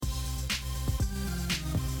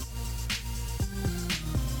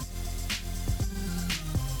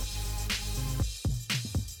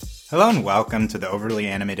Hello and welcome to the Overly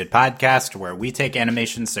Animated Podcast, where we take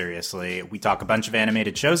animation seriously. We talk a bunch of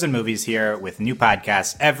animated shows and movies here with new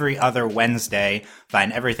podcasts every other Wednesday.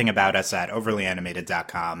 Find everything about us at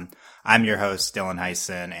overlyanimated.com. I'm your host, Dylan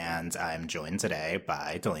Heisen, and I'm joined today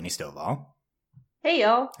by Delaney Stovall. Hey,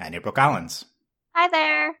 y'all. And April Collins. Hi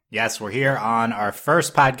there. Yes, we're here on our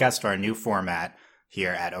first podcast for our new format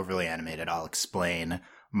here at Overly Animated. I'll explain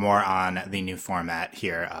more on the new format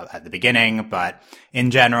here at the beginning, but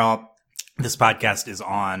in general, this podcast is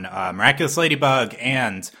on Miraculous Ladybug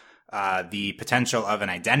and the potential of an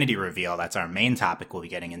identity reveal. That's our main topic we'll be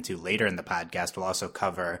getting into later in the podcast. We'll also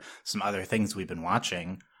cover some other things we've been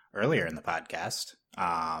watching earlier in the podcast.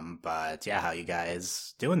 But yeah, how you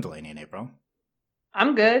guys doing, Delaney and April?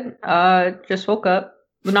 I'm good. Just woke up.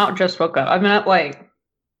 Well, not just woke up. I've been up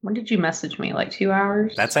when did you message me? 2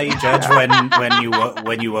 hours? That's how you judge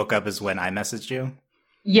when you woke up is when I messaged you?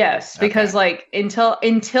 Yes, because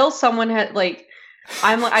until someone had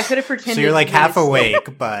I could have pretended. So you're half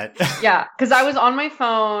awake, but yeah, because I was on my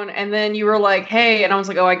phone, and then you were like, "Hey," and I was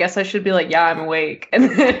like, "Oh, I guess I should be yeah, I'm awake."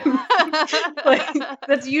 And then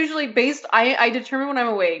that's usually based. I determine when I'm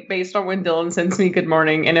awake based on when Dylan sends me good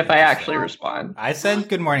morning, and if I actually respond. I sent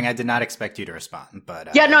good morning. I did not expect you to respond,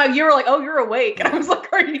 but yeah, no, you were like, "Oh, you're awake," and I was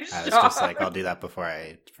like, "Are you?" I was just I'll do that before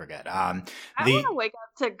I forget. I want to wake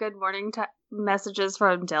up to good morning messages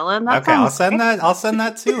from Dylan. I'll send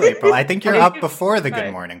that too, April. I think you're up before the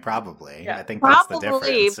good morning, probably. Yeah. I think that's the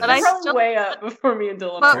difference. But I'm still way up before me and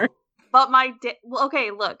Dylan are. But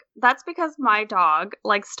look, that's because my dog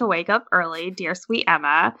likes to wake up early, dear sweet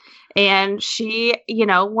Emma, and she,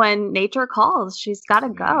 when nature calls, she's got to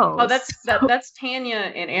go. Oh, that's Tanya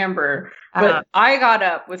and Amber. But I got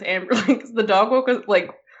up with Amber, the dog woke up,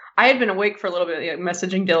 I had been awake for a little bit,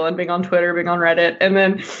 messaging Dylan, being on Twitter, being on Reddit, and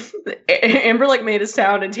then Amber made a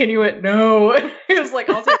sound, and Tanya went, "No." He was like,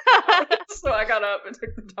 "I'll take it out." So I got up and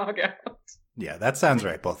took the dog out. Yeah, that sounds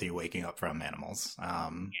right. Both of you waking up from animals.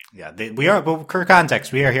 We are. But for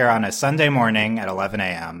context, we are here on a Sunday morning at 11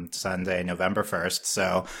 a.m. Sunday, November 1st.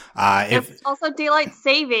 So it's also daylight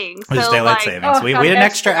savings. It was daylight savings. We had an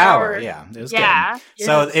extra hour. Yeah, it was good. Yes.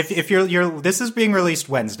 So if you're this is being released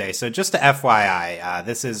Wednesday. So just to FYI,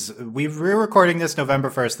 we're recording this November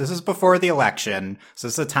 1st. This is before the election. So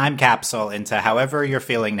it's a time capsule into however you're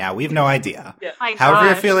feeling now. We have no idea. Yeah. However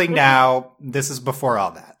you're feeling now, this is before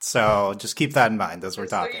all that. So just keep that in mind as we're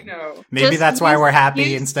talking. So maybe that's why we're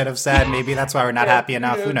happy instead of sad. Maybe that's why we're not happy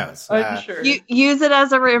enough. Who knows? Sure. You use it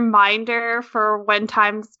as a reminder for when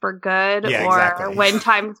times were good when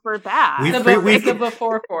times were bad. It's the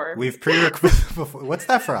before for. We've pre-recorded. What's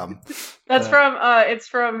that from? That's from. It's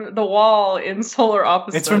from The Wall in Solar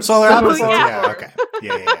Opposites. It's from Solar Opposites. Yeah. Okay.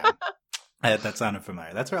 Yeah. That sounded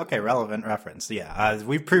familiar. That's okay. Relevant reference. Yeah.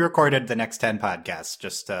 We've pre-recorded the next 10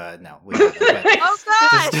 podcasts. No, we haven't. Oh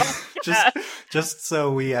God! Just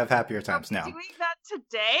so we have happier times now. Doing that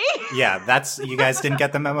today? Yeah. You guys didn't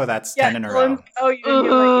get the memo. That's 10 in a row. Oh, you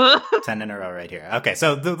didn't get 10 in a row right here. Okay.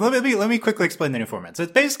 So let me quickly explain the new format. So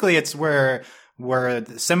we're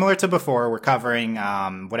similar to before. We're covering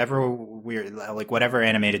whatever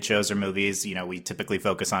animated shows or movies. We typically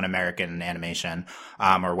focus on American animation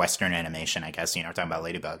or Western animation, I guess. We're talking about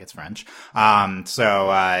Ladybug. It's French. We're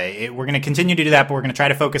going to continue to do that, but we're going to try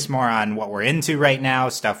to focus more on what we're into right now,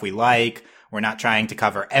 stuff we like. We're not trying to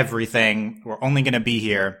cover everything. We're only going to be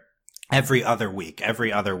here every other week,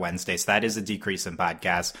 every other Wednesday. So that is a decrease in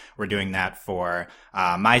podcasts. We're doing that for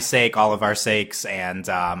my sake, all of our sakes. And,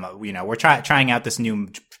 we're trying out this new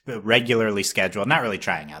regularly scheduled, not really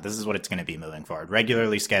trying out. This is what it's going to be moving forward.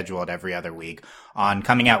 Regularly scheduled every other week on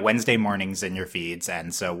coming out Wednesday mornings in your feeds.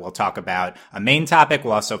 And so we'll talk about a main topic.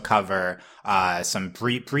 We'll also cover some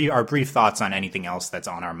brief thoughts on anything else that's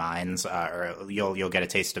on our minds, or you'll get a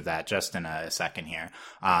taste of that just in a second here.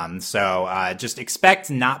 Just expect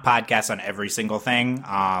not podcasts on every single thing.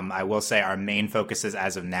 I will say our main focuses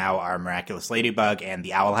as of now are Miraculous Ladybug and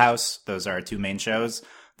The Owl House. Those are our two main shows.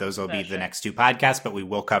 Those will be the next two podcasts, but we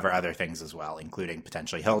will cover other things as well, including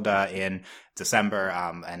potentially Hilda in December,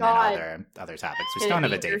 and then other topics. We still don't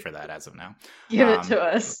have a date for that as of now. Give it to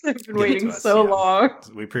us. I've been waiting so long.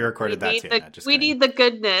 We pre-recorded that too. We need the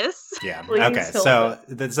goodness. Yeah. Okay. So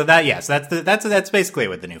that's basically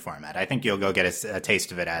with the new format. I think you'll go get a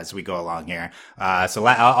taste of it as we go along here. Also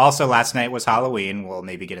last night was Halloween. We'll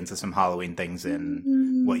maybe get into some Halloween things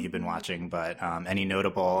in what you've been watching, but any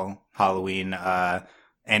notable Halloween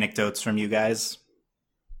anecdotes from you guys?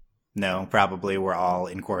 No, probably we're all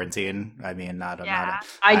in quarantine. I mean, I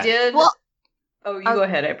did. Well, go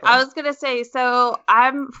ahead, April. I was gonna say, so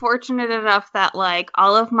I'm fortunate enough that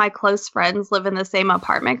all of my close friends live in the same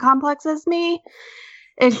apartment complex as me,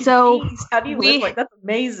 And so Jeez, how do you live like that's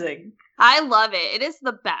amazing. I love it. It is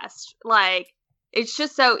the best. Like, it's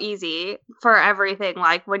just so easy for everything,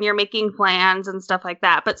 like when you're making plans and stuff like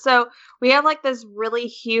that. But so we have like this really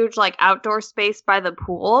huge like outdoor space by the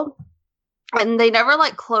pool. And they never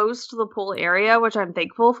like closed the pool area, which I'm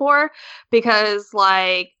thankful for, because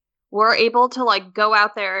like we're able to like go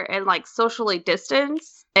out there and like socially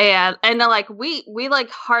distance and like we like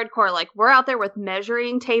hardcore, like we're out there with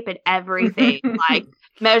measuring tape and everything, like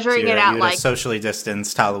measuring it out, like socially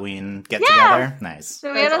distanced Halloween get together. Nice.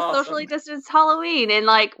 So we had a socially distanced Halloween, and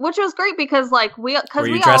like, which was great because like were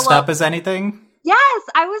you dressed up as anything? Yes,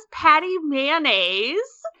 I was Patty Mayonnaise.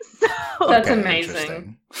 So that's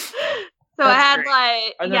amazing. So I had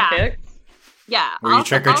like, are there pics? Yeah. Were you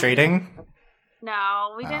trick or treating?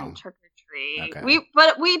 No, we didn't trick or treat. Okay.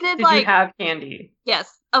 We did Did like. you have candy?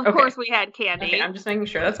 Yes, of course we had candy. Okay, I'm just making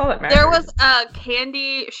sure. That's all that matters. There was a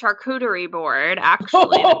candy charcuterie board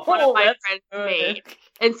actually that one of my friends made,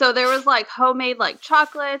 and so there was like homemade like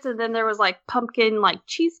chocolates, and then there was like pumpkin like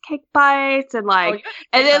cheesecake bites, and like,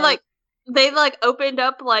 and then like they like opened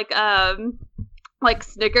up like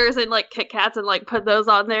Snickers and like Kit Kats and like put those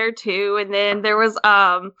on there too, and then there was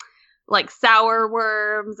like sour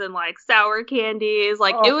worms and like sour candies.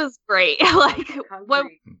 Like it was great. Like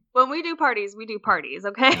when we do parties,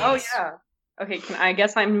 okay? Oh yeah. Okay, I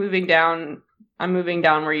guess I'm moving down. I'm moving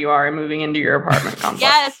down where you are. I'm moving into your apartment complex.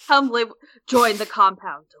 Yes, come join the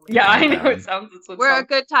compound. Yeah, I know it sounds. We're a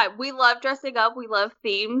good time. We love dressing up. We love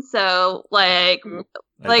themes. So like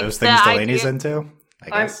those things Delaney's into. I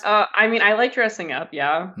guess. I mean, I like dressing up.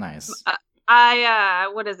 Yeah. Nice.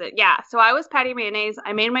 What is it? Yeah. So I was Patty Mayonnaise.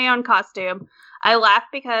 I made my own costume. I laughed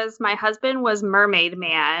because my husband was Mermaid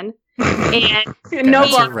Man. And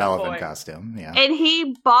it's a relevant costume. Yeah. And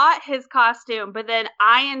he bought his costume, but then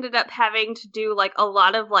I ended up having to do like a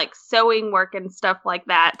lot of like sewing work and stuff like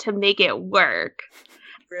that to make it work.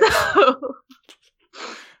 Really? So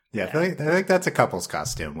yeah, I think that's a couple's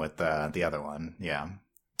costume with the other one. Yeah.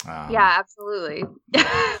 Yeah, absolutely.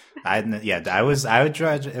 I would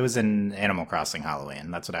judge it was in Animal Crossing Halloween.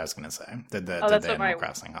 That's what I was gonna say. Did the Animal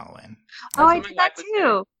Crossing Halloween. Oh, I did that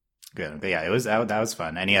too. Good. But yeah, it was that was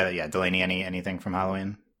fun. Any other Delaney, anything from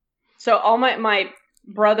Halloween? So all my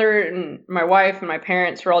brother and my wife and my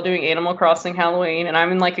parents were all doing Animal Crossing Halloween, and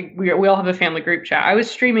I'm in like we all have a family group chat. I was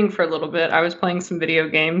streaming for a little bit. I was playing some video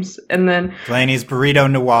games, and then Delaney's Burrito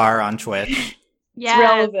Noir on Twitch. It's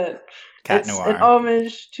relevant. Cat Noir. An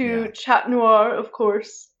homage to Chat Noir, of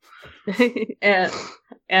course. and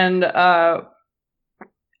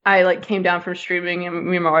I like came down from streaming, and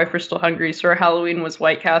me and my wife were still hungry, so our Halloween was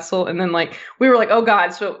White Castle, and then like we were like, oh god,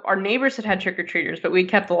 so our neighbors had trick or treaters, but we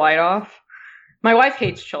kept the light off. My wife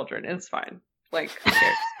hates children, and it's fine. Like, who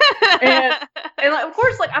cares? and like, of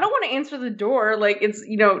course, like I don't want to answer the door. Like it's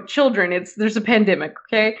children. There's a pandemic,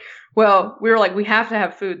 okay? Well, we were like, we have to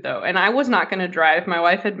have food though, and I was not going to drive. My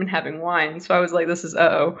wife had been having wine, so I was like, this is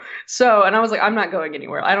So, and I was like, I'm not going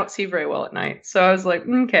anywhere. I don't see very well at night. So I was like,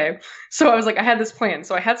 okay. So I was like, I had this plan.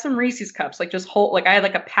 So I had some Reese's cups, like just whole, like I had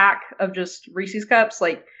like a pack of just Reese's cups,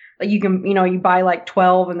 like you can, you buy like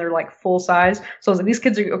 12 and they're like full size. So I was like, these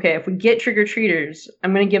kids are okay. If we get trick-or-treaters,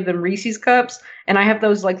 I'm going to give them Reese's cups. And I have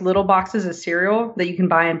those like little boxes of cereal that you can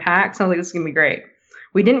buy in packs. And I was like, this is going to be great.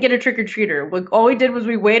 We didn't get a trick-or-treater. Like, all we did was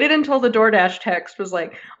we waited until the DoorDash text was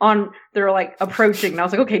like they were like approaching. And I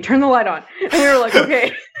was like, okay, turn the light on. And we were like,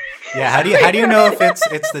 okay. Yeah, how do you know if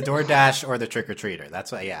it's the DoorDash or the trick-or-treater?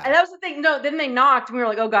 That's what, yeah. And that was the thing. No, then they knocked and we were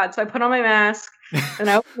like, oh god. So I put on my mask and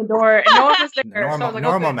I opened the door and no one was there. Normal, so I was like,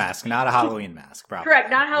 normal mask, not a Halloween mask, probably.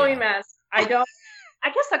 Correct, not Halloween mask. I guess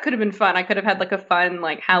that could have been fun. I could have had like a fun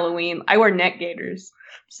like Halloween. I wear neck gaiters.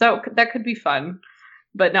 So that could be fun.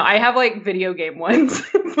 But no, I have like video game ones,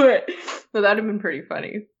 but so that'd have been pretty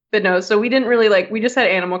funny. But no, so we didn't really we just had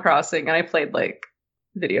Animal Crossing, and I played like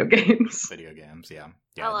video games. Video games, yeah.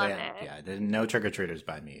 I love it. Yeah, no trick or treaters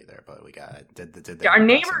by me either, but we did the. Our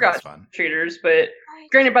neighbor got trick-or-treaters, but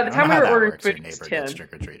granted, by the time we were ordering food, your neighbor gets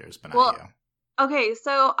trick-or-treaters, but not you. Okay,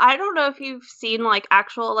 so I don't know if you've seen like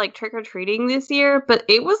actual like trick-or-treating this year, but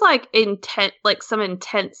it was like intense, like some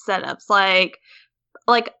intense setups, like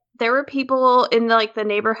there were people in the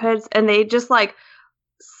neighborhoods and they just like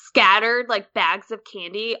scattered like bags of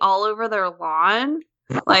candy all over their lawn.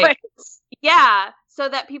 Like, yeah, so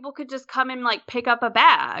that people could just come and like pick up a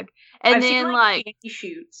bag. And I've then seen, like candy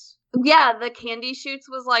shoots. Yeah, the candy shoots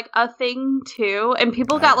was like a thing too. And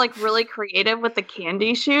people got like really creative with the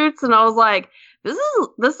candy shoots. And I was like,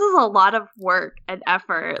 this is a lot of work and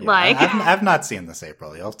effort. Yeah, like I've not seen this,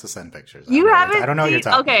 April. You'll have to send pictures. You haven't? I don't know what you're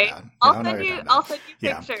talking about. I'll send you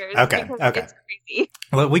pictures. Okay. It's crazy.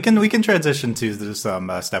 Well, we can transition to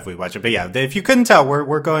some stuff we watch. But yeah, if you couldn't tell,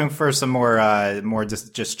 we're going for some more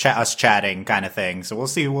just us chatting kind of thing. So we'll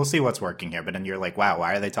see what's working here. But then you're like, wow,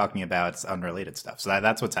 why are they talking about unrelated stuff? So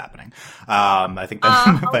that's what's happening. I think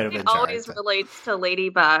that might have been always relates to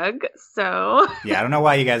Ladybug. So yeah, I don't know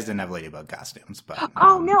why you guys didn't have Ladybug costumes, but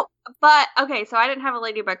no, but okay, so I didn't have a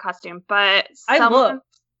Ladybug costume, but I looked.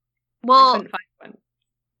 Well, I couldn't find one.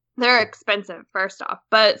 They're expensive, first off.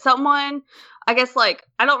 But someone, I guess, like,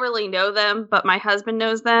 I don't really know them, but my husband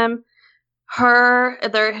knows them.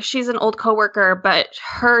 She's an old coworker, but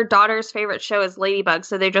her daughter's favorite show is Ladybug,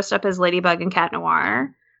 so they dressed up as Ladybug and Cat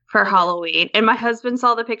Noir for Halloween. And my husband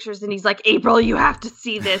saw the pictures, and he's like, April, you have to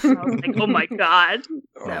see this. And I was like, oh my God.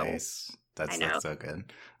 Nice. That's so good.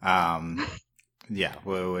 Yeah,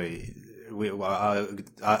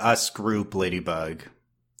 us group Ladybug.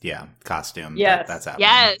 Yeah, costume. Yes, that's happening.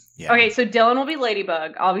 Yes. Yeah. Okay, so Dylan will be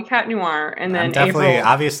Ladybug. I'll be Cat Noir, and then definitely. April...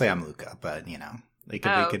 Obviously, I'm Luca, but we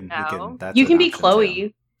can. That's you can be option Chloe.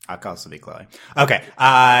 too. I can also be Chloe. Okay.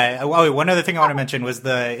 One other thing I want to mention was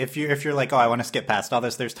if you're like, oh, I want to skip past all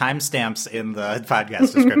this, there's timestamps in the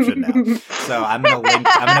podcast description now. So I'm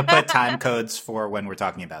gonna put time codes for when we're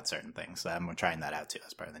talking about certain things. So I'm trying that out too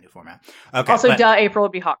as part of the new format. Okay. Also, April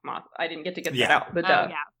would be Hawkmoth. I didn't get to get that out, but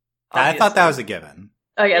yeah. I thought that was a given.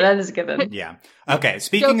 Oh yeah, that is a given. Yeah. Okay.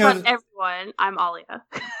 Speaking of everyone, I'm Alia.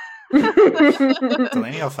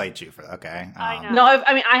 Delaney will fight you for okay. I know. No,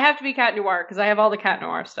 I have to be Cat Noir because I have all the Cat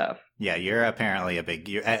Noir stuff. Yeah, you're apparently a big.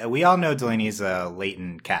 We all know Delaney's a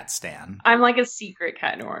latent cat stan. I'm like a secret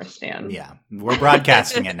Cat Noir stan. Yeah, we're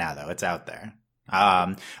broadcasting it now, though. It's out there.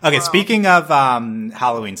 Okay, speaking of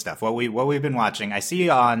Halloween stuff, what we've been watching, I see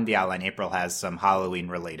on the outline April has some Halloween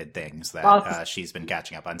related things that she's been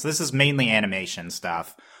catching up on. So this is mainly animation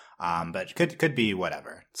stuff, but could be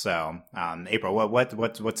whatever. So April,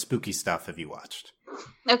 what spooky stuff have you watched?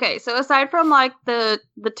 Okay, so aside from like the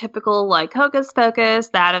typical like Hocus Pocus,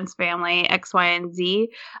 The Addams Family, X, Y, and Z,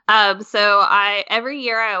 so every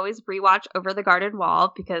year I always rewatch Over the Garden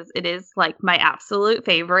Wall because it is like my absolute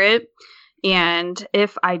favorite. And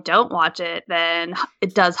if I don't watch it, then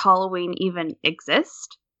does Halloween even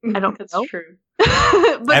exist? I don't know. That's true.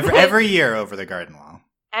 every year Over the Garden Wall.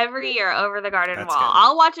 Every year Over the Garden That's Wall. good.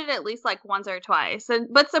 I'll watch it at least like once or twice.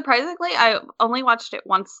 But surprisingly, I only watched it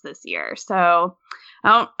once this year. So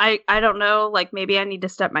I don't know. Like maybe I need to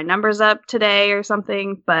step my numbers up today or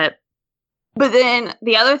something. But then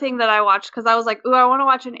the other thing that I watched, because I was like, ooh, I want to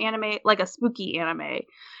watch an anime, like a spooky anime.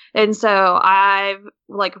 And so I've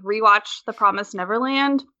like rewatched The Promised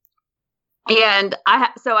Neverland, and I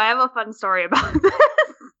have a fun story about this.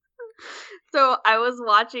 So I was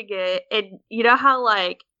watching it, and you know how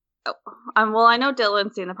like, I know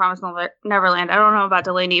Dylan's seen The Promised Neverland. I don't know about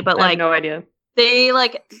Delaney, but I like, have no idea. They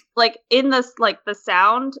like in this like the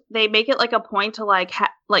sound, they make it like a point to like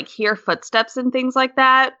hear footsteps and things like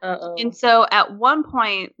that. Uh-oh. And so at one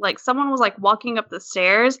point, like someone was like walking up the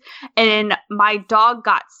stairs, and my dog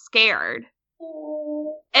got scared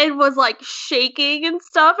and was like shaking and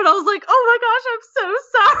stuff. And I was like, "Oh my gosh, I'm so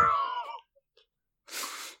sorry."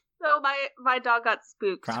 So my dog got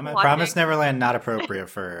spooked. Promised Neverland not appropriate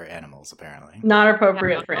for animals, apparently. Not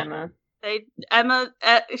appropriate for Emma. And that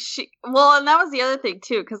was the other thing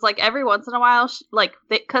too, because like every once in a while,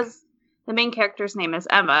 because the main character's name is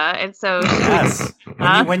Emma, and so yes.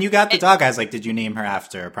 When you got the dog, I was like, did you name her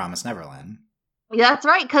after Promised Neverland? Yeah, that's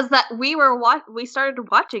right, because we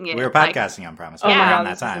started watching it. We were podcasting on Promised Neverland.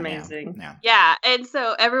 That time. Amazing. Yeah, and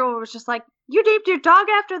so everyone was just like, "You named your dog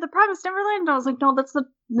after the Promised Neverland?" And I was like, "No, that's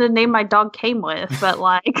the name my dog came with," but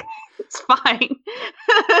like. It's fine.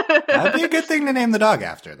 That'd be a good thing to name the dog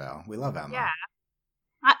after, though. We love Emma. Yeah.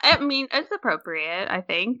 I mean, it's appropriate, I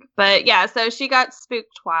think. But yeah, so she got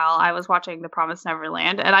spooked while I was watching The Promised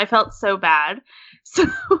Neverland, and I felt so bad. So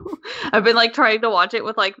I've been like trying to watch it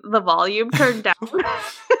with like the volume turned down.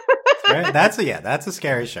 That's a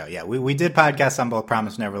scary show. Yeah, we did podcasts on both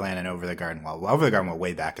Promised Neverland and Over the Garden Wall. Over the Garden Wall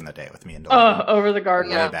way back in the day with me and Delaney. Over the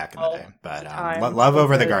Garden Wall. Way back in the day. But love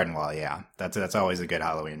Over the Garden Wall, yeah. That's always a good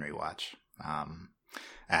Halloween rewatch.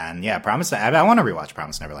 And yeah, I want to rewatch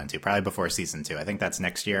Promised Neverland too, probably before season 2. I think that's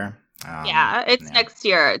next year. It's next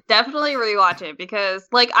year. Definitely rewatch it because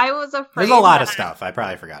like I was afraid. There's a lot of stuff. I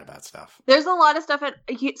probably forgot about stuff. There's a lot of stuff.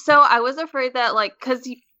 So I was afraid that like, because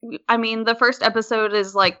I mean, the first episode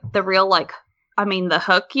is like the real like, I mean, the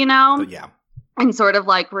hook, you know? Yeah. And sort of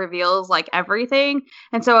like reveals like everything.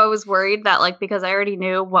 And so I was worried that like, because I already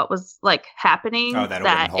knew what was like happening. Oh, that it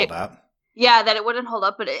wouldn't hold up. Yeah, that it wouldn't hold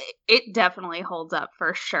up, but it definitely holds up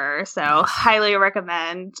for sure. So highly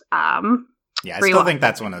recommend. Yeah, I still think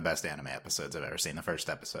that's one of the best anime episodes I've ever seen. The first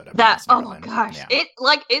episode of oh my gosh, yeah.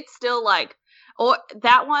 It's still like, or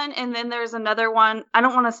that one, and then there's another one. I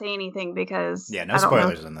don't want to say anything because no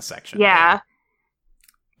spoilers in this section. Yeah,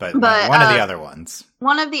 but one of the other ones.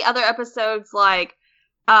 One of the other episodes,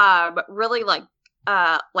 really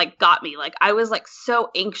got me. Like I was like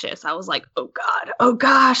so anxious. I was like, oh god, oh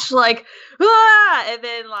gosh, like and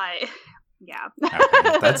then like yeah.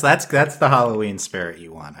 Okay. That's the Halloween spirit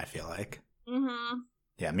you want, I feel like. Mm-hmm.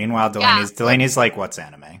 Yeah. Meanwhile, Delaney's like, what's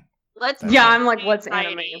anime? I'm like, what's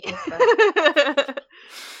anime?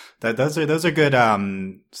 Those are good.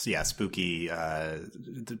 Spooky.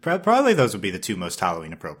 Probably those would be the two most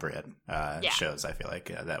Halloween appropriate shows. I feel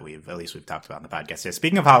like that we've talked about in the podcast. Yeah.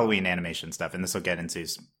 Speaking of Halloween animation stuff, and this will get into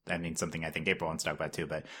something I think April wants to talk about too.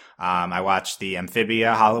 But I watched the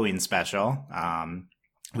Amphibia Halloween special.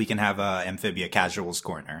 We can have a Amphibia Casuals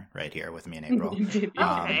Corner right here with me and April.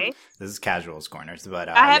 Okay. This is Casuals Corners, but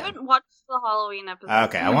I haven't watched the Halloween episode.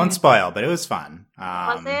 Okay, I won't spoil, but it was fun.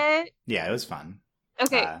 Was it? Yeah, it was fun.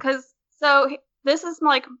 Okay, because this is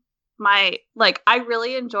like my I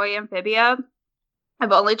really enjoy Amphibia.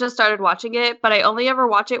 I've only just started watching it, but I only ever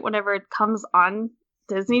watch it whenever it comes on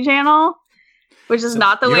Disney Channel, which is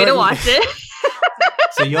not the way to watch it.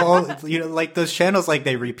 So you'll like those channels, like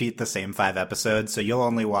they repeat the same 5 episodes, so you'll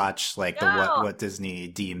only watch what Disney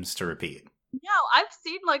deems to repeat. No, I've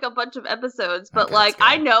seen like a bunch of episodes, but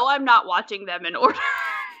I know I'm not watching them in order.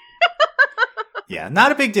 Yeah,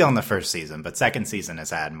 not a big deal in the first season, but second season has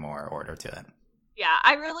had more order to it. Yeah,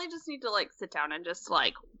 I really just need to sit down and just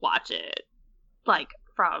watch it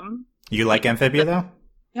from. You like Amphibia though?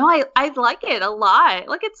 No, I like it a lot.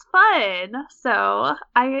 It's fun, so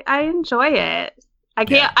I enjoy it. I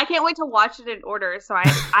can't wait to watch it in order, so I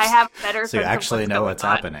have better. So you actually know what's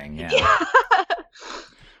happening. Yeah.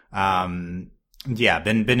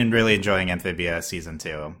 Been really enjoying Amphibia season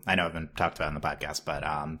 2. I know I've been talked about on the podcast, but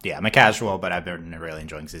I'm a casual, but I've been really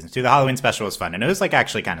enjoying season 2. The Halloween special was fun, and it was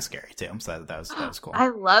actually kind of scary too. So that was cool. I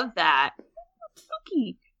love that.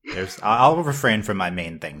 Spooky. I'll refrain from my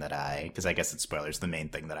main thing because I guess it's spoilers. The main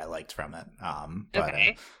thing that I liked from it.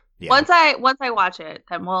 Okay. Yeah. Once I watch it,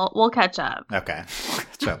 then we'll catch up. Okay,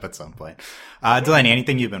 catch up at some point. Delaney,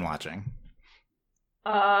 anything you've been watching?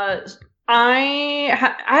 I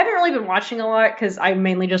haven't really been watching a lot because I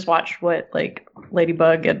mainly just watch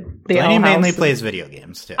Ladybug and the Delaney mainly plays video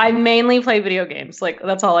games too. I mainly play video games.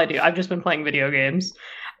 That's all I do. I've just been playing video games.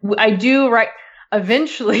 I do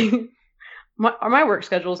eventually. My work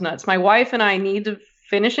schedule is nuts. My wife and I need to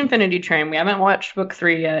finish Infinity Train. We haven't watched book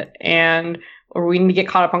 3 yet, or we need to get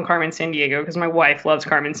caught up on Carmen Sandiego because my wife loves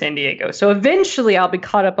Carmen Sandiego. So eventually I'll be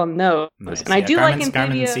caught up on those. Nice. And I do like Amphibia.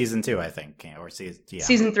 Carmen season 2, I think, or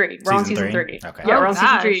season 3. We're on season 3. Okay. Yeah, we're on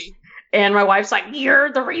season 3. And my wife's like,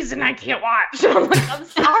 "You're the reason I can't watch." I'm like, "I'm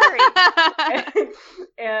sorry."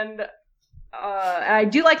 and I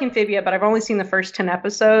do like Amphibia, but I've only seen the first 10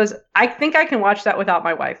 episodes. I think I can watch that without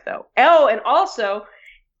my wife, though. Oh, and also,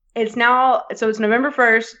 it's November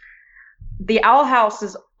 1st. The Owl House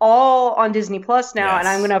is all on Disney Plus now, and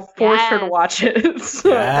I'm going to force her to watch it. So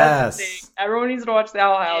that's the thing. Everyone needs to watch the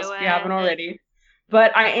Owl House if you haven't already.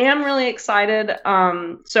 But I am really excited.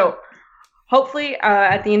 So hopefully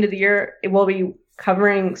at the end of the year, it will be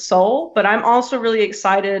covering Soul. But I'm also really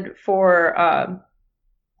excited for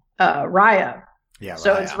Raya. Yeah,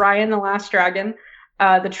 so it's Raya and the Last Dragon.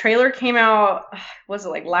 The trailer came out, was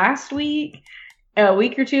it last week? A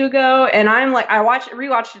week or two ago, and I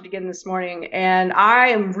rewatched it again this morning, and I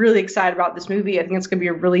am really excited about this movie. I think it's gonna be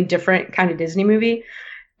a really different kind of Disney movie,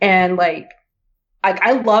 and I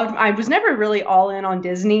was never really all in on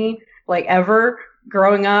Disney ever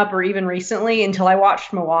growing up or even recently until I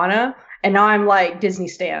watched Moana, and now I'm Disney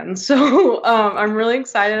stan. So I'm really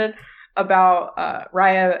excited about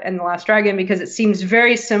Raya and the Last Dragon because it seems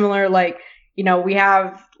very similar. We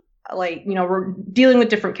have. We're dealing with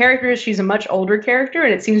different characters. She's a much older character,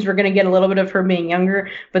 and it seems we're going to get a little bit of her being younger,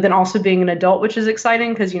 but then also being an adult, which is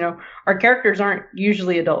exciting because, our characters aren't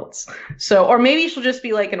usually adults. So, or maybe she'll just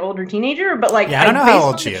be an older teenager, but I don't know how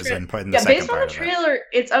old she is in the second part. Based on the trailer,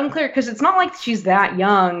 it's unclear because it's not like she's that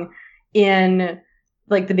young in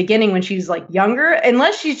the beginning when she's younger,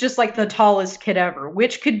 unless she's just the tallest kid ever,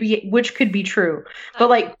 which could be true.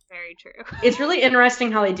 But very true. It's really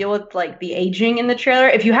interesting how they deal with the aging in the trailer.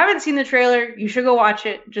 If you haven't seen the trailer, you should go watch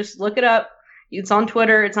it. Just look it up. It's on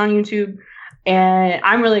Twitter, it's on YouTube, and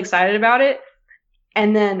I'm really excited about it.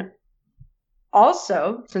 And then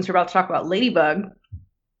also, since we're about to talk about Ladybug,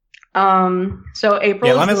 So April.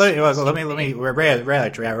 Yeah, let me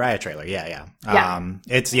Raya trailer. Yeah.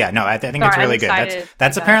 It's no, I think it's really good.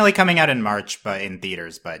 That's apparently coming out in March, but in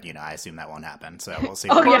theaters. But I assume that won't happen. So we'll see.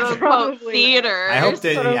 Probably theater.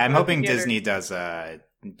 I'm hoping Disney does.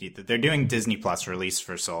 They're doing Disney Plus release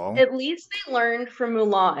for Soul. At least they learned from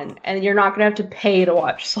Mulan, and you're not going to have to pay to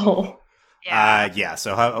watch Soul. Yeah.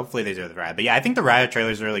 So hopefully they do it with Raya. But yeah, I think the Raya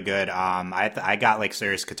trailer is really good. I got like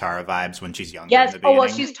serious Katara vibes when she's younger. Yes. In the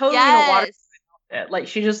beginning. She's totally in a water outfit. Like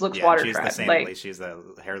she just looks watercraft. She's the same. Like she's the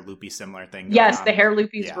hair loopy similar thing. Yes, the hair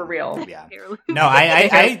loopies were real. Yeah. No,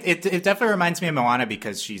 it definitely reminds me of Moana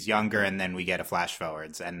because she's younger, and then we get a flash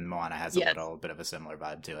forwards, and Moana has a little bit of a similar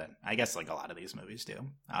vibe to it. I guess like a lot of these movies do.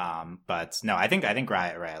 But no, I think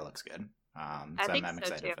Raya looks good. I'm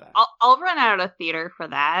excited too. for that. I'll run out of theater for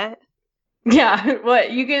that. Yeah,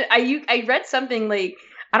 what you can? I read something like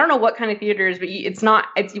I don't know what kind of theaters, but it's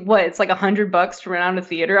like $100 to rent out a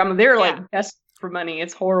theater. I mean, they're like desperate for money.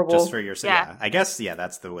 It's horrible. Just for your I guess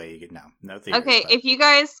that's the way you get no theaters. Okay, if you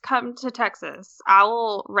guys come to Texas, I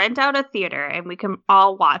will rent out a theater and we can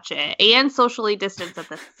all watch it and socially distance at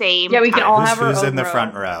the same. Yeah, we can all have who's in the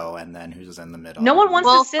front row and then who's in the middle. No one wants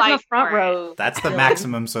to sit in the front row. That's the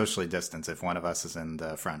maximum socially distance if one of us is in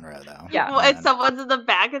the front row, though. Yeah, well, and someone's in the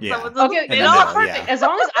back and someone's in the middle. Perfect. As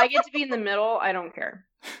long as I get to be in the middle, I don't care.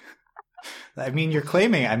 I mean, you're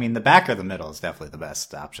claiming. I mean, the back or the middle is definitely the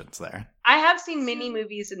best options there. I have seen many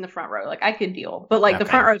movies in the front row. Like I could deal, but like the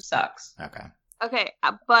front row sucks. Okay,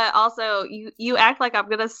 but also you act like I'm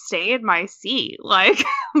gonna stay in my seat. Like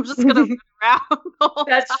I'm just gonna run around. The whole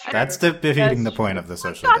time. That's defeating the point of the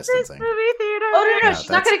social distancing. Movie theater. Oh no,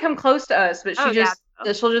 she's not gonna come close to us, but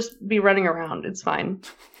she'll just be running around. It's fine.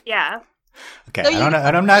 Yeah. Okay, so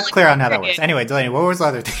I'm not clear on how that works. Anyway, Delaney, what was the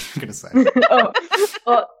other thing you were gonna say?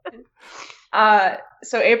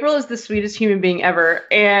 So April is the sweetest human being ever,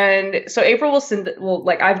 and so April will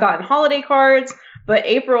I've gotten holiday cards, but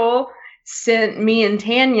April sent me and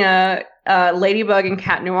Tanya Ladybug and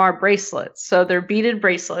Cat Noir bracelets. So they're beaded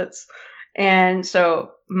bracelets, and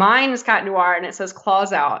so mine is Cat Noir and it says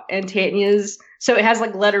claws out, and Tanya's so it has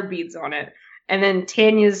like letter beads on it, and then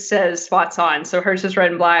Tanya's says spots on. So hers is red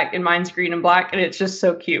and black, and mine's green and black, and it's just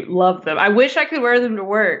so cute. Love them. I wish I could wear them to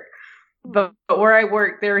work. But where I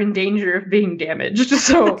work, they're in danger of being damaged.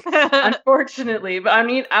 So, unfortunately, but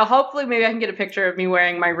I'll hopefully maybe I can get a picture of me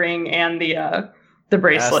wearing my ring and the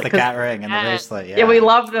bracelet. That's the cat ring and the bracelet. Yeah, we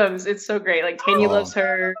love them. It's so great. Like Tanya loves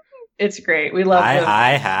her. It's great. We love them.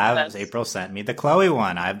 I have. April sent me the Chloe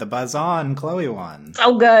one. I have the Buzz On Chloe one.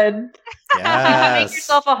 So good. Yes. Make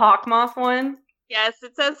yourself a Hawk Moth one. Yes,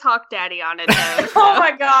 it says Hawk Daddy on it. Though, so. Oh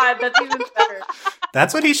my god, that's even better.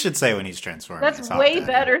 That's what he should say when he's transforming. That's way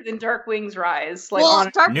better than Darkwing's Rise.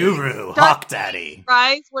 Like Nuru, Hawk Daddy.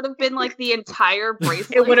 Rise would have been like the entire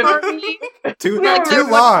bracelet. It would have been too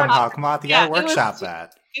long, Hawk Moth. You gotta workshop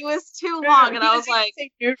that. It was too long, and I was like,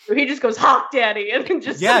 he just goes Hawk Daddy, and then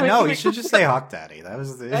just he should just say Hawk Daddy. That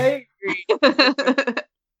was the. I agree.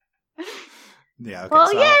 Yeah. Okay, well,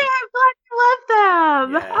 I'm glad you love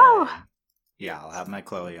them. Yeah. Oh. Yeah, I'll have my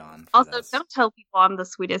Chloe on. Also, don't tell people I'm the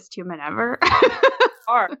sweetest human ever.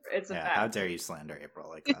 It's a fact. How dare you slander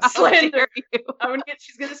April like that? Slander you.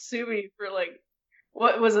 She's gonna sue me for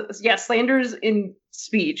what was it? Yeah, slanders in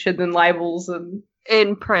speech and then libels and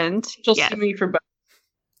in print. She'll sue me for both.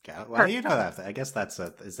 Okay, well, you know that. I guess is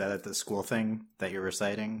that the school thing that you're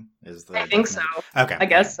reciting? I think so. Okay, I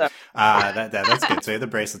guess so. That's good. So the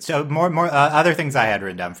bracelets. So more other things I had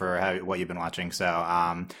written down for what you've been watching. So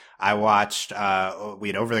I watched we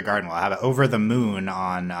had Over the Garden Wall. I have Over the Moon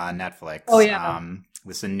on Netflix. Oh yeah.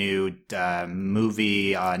 This is a new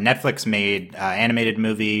movie, Netflix made animated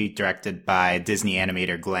movie directed by Disney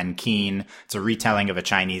animator Glenn Keane. It's a retelling of a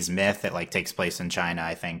Chinese myth. It takes place in China,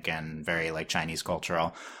 I think, and very Chinese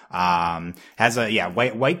cultural. Has a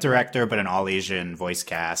white director but an all Asian voice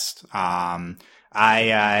cast.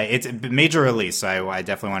 It's a major release, so I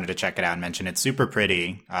definitely wanted to check it out and mention it's super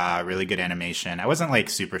pretty, really good animation. I wasn't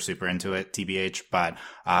super into it, TBH, but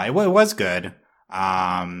it was good.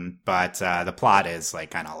 But the plot is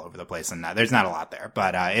kind of all over the place, and there's not a lot there.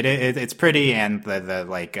 But it's pretty, and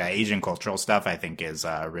the Asian cultural stuff I think is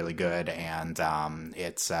really good. And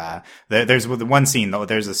it's there's one scene though.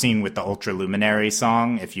 There's a scene with the Ultra Luminary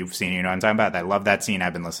song. If you've seen it, you know what I'm talking about. I love that scene.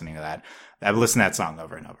 I've been listening to that. I've listened to that song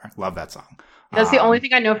over and over. Love that song. That's the only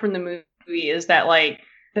thing I know from the movie is that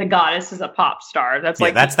the goddess is a pop star. That's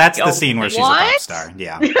that's the scene where she's a pop star.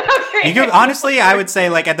 Yeah. Okay. You could honestly, I would say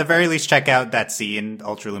at the very least check out that scene,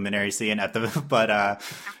 Ultra Luminary scene also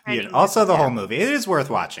the whole movie. It is worth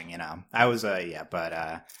watching, I was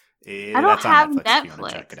but I don't have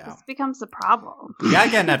Netflix. This becomes the problem. You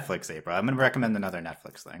gotta get Netflix, April. I'm gonna recommend another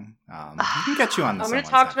Netflix thing. We can get you on. I'm gonna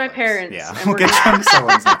talk to my parents. Yeah, we'll get you on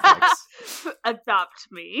someone's Netflix. Adopt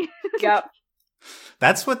me. Yep.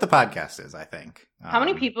 That's what the podcast is, I think. How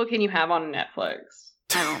many people can you have on Netflix?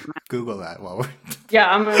 I don't know. Google that while we're...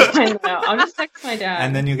 Yeah, I'm gonna find that out. I'll just text my dad.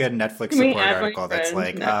 And then you get a Netflix support article that's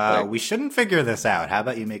like, we shouldn't figure this out. How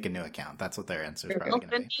about you make a new account? That's what their answer is probably going to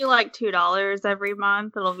be. It'll be like $2 every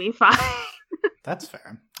month. It'll be fine. That's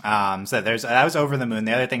fair. So that was Over the Moon.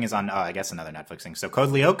 The other thing is on, I guess another Netflix thing. So Code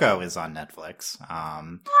Lyoko is on Netflix.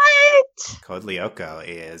 What? Code Lyoko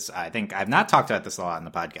is, I think, I've not talked about this a lot on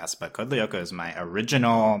the podcast, but Code Lyoko is my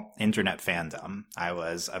original internet fandom. I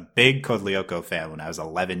was a big Code Lyoko fan when I was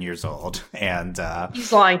 11 years old. And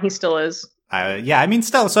he's lying. He still is.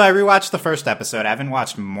 Still. So I rewatched the first episode. I haven't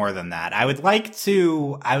watched more than that. I would love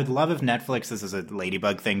if Netflix, this is a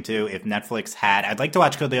Ladybug thing too, if Netflix I'd like to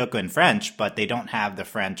watch Code Lyoko in French, but they don't have the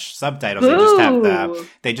French subtitles.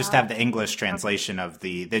 They just have the English translation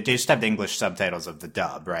they just have the English subtitles of the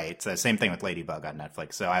dub, right? So same thing with Ladybug on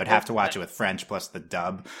Netflix. So I would have to watch it with French plus the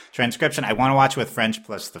dub transcription. I want to watch it with French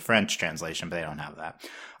plus the French translation, but they don't have that.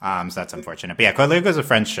 So that's unfortunate. But yeah, Code Lyoko is a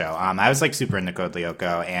French show. I was like super into Code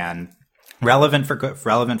Lyoko, and relevant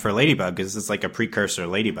for Ladybug because it's like a precursor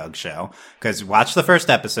Ladybug show. Because watch the first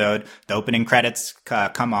episode, the opening credits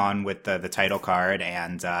come on with the title card,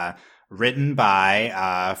 and written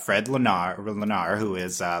by Fred Lenar, who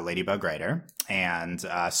is a Ladybug writer, and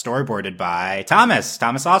storyboarded by Thomas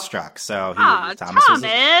Ostrach. So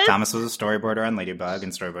Thomas was a storyboarder on Ladybug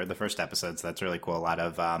and storyboarded the first episode. So that's really cool.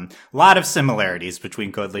 A lot of similarities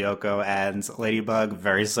between Code Lyoko and Ladybug.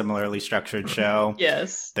 Very similarly structured show.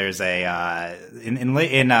 Yes. There's they've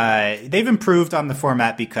improved on the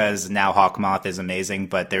format because now Hawkmoth is amazing,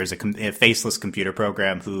 but there's a faceless computer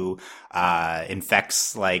program who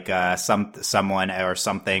infects like someone or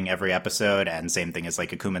something every episode, and same thing as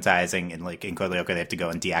like akumatizing, and like in Code Lyoko they have to go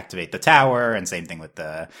and deactivate the tower, and same thing with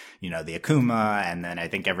the Akuma, and then I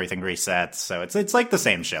think everything resets. So it's like the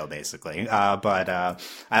same show basically. But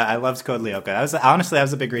I loved Code Lyoko. That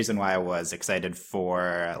was a big reason why I was excited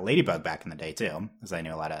for Ladybug back in the day too, because I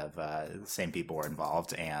knew a lot of the same people were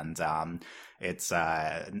involved, and it's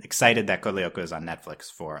excited that Code Lyoko is on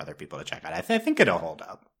Netflix for other people to check out. I think it'll hold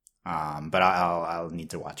up. But I'll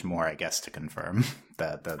need to watch more, I guess, to confirm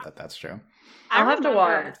that that's true. I'll have to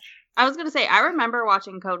watch. I was gonna say, I remember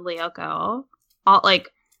watching Code Lyoko,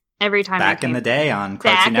 every time back in the day on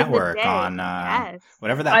Cartoon Network on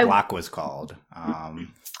whatever that block was called. God,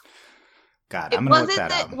 I'm gonna look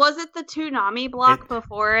that up. Was it the Toonami block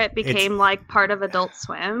before it became like part of Adult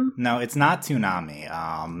Swim? No, it's not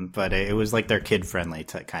Toonami. But it was like their kid-friendly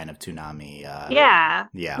kind of Toonami. Yeah.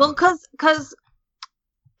 Well, because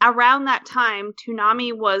around that time,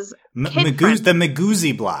 Toonami was the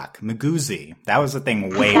Magoozy block. Magoozy. That was the thing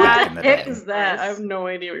way back in the day. What is that? I have no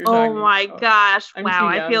idea what you're talking about. Oh my gosh. Wow,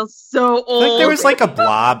 I feel so old. Like there was like a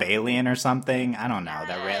blob alien or something. I don't know. Yes.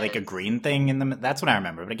 That like a green thing in the that's what I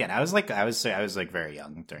remember. But again, I was very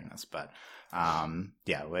young during this, but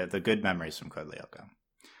we have the good memories from Code Lyoko.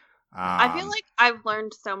 I feel like I've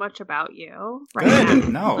learned so much about you. Good.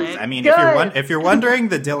 No, I mean, if you're wondering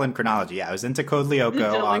the Dylan chronology, I was into Code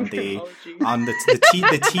Lyoko on the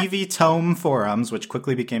TV Tome forums, which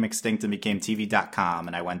quickly became extinct and became TV.com,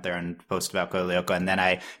 and I went there and posted about Code Lyoko, and then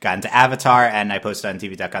I got into Avatar and I posted on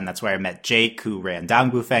TV.com. That's where I met Jake, who ran Dong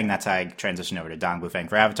Bufang. That's how I transitioned over to Dong Bufang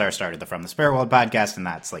for Avatar. Started the From the Spirit World podcast, and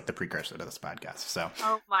that's like the precursor to this podcast. So,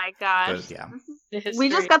 oh my gosh, yeah, we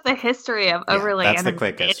just got the history of Overlay. That's the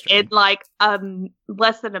quick history. In like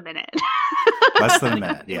less than a minute. Less than a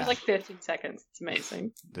minute, yeah. It was like 15 seconds. It's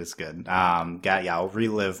amazing. It's good. I'll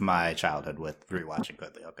relive my childhood with rewatching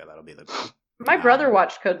Code Lyoko. That'll be the goal. My brother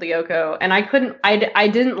watched Code Lyoko, and I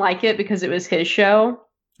didn't like it because it was his show.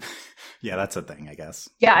 Yeah, that's a thing, I guess.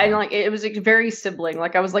 Yeah, and like it was like, very sibling.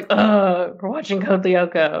 Like I was like, ugh, we're watching Code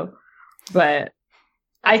Lyoko. But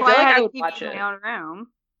I feel like I would watch it. In my own room.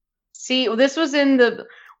 See, this was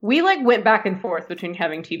we like went back and forth between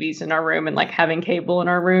having TVs in our room and like having cable in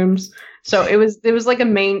our rooms. So it was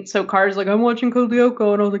like so Car's like, I'm watching Code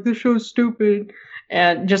Lyoko, and I was like, this show's stupid.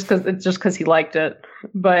 And just cause he liked it.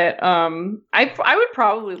 But I would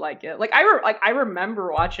probably like it. Like I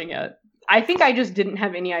remember watching it. I think I just didn't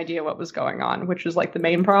have any idea what was going on, which was like the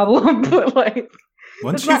main problem. But like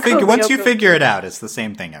Once you figure it out, it's the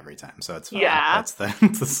same thing every time, so it's fine. Yeah.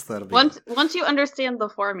 That'll be once you understand the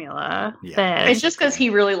formula, it's just because he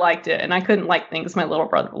really liked it, and I couldn't like things my little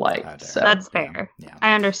brother liked. So that's fair. Yeah.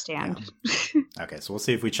 I understand. Yeah. Okay, so we'll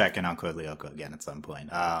see if we check in on Code Lyoko again at some point.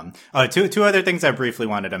 Two other things I briefly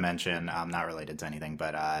wanted to mention, not related to anything,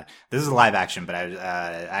 but this is a live action. But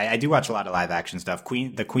I do watch a lot of live action stuff.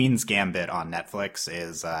 The Queen's Gambit on Netflix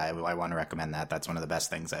is I want to recommend that. That's one of the best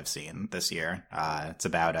things I've seen this year. It's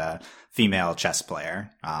about a female chess player,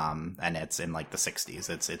 and it's in like the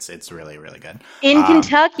 60s. It's really, really good. In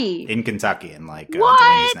Kentucky. In like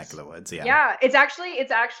Delaney's neck of the woods. Yeah, it's actually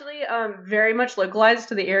very much localized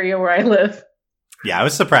to the area where I live. Yeah, I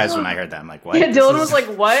was surprised when I heard that. I'm like, what? Yeah, Dylan was like,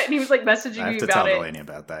 what? And he was like messaging me about it. I have to tell Delaney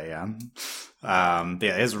about that, yeah.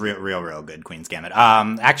 Yeah, it's real good, Queen's Gambit.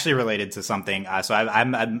 Actually related to something. So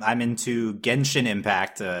I'm into Genshin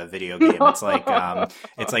Impact, video game. It's like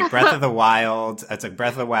Breath of the Wild. It's a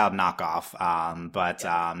Breath of the Wild knockoff. But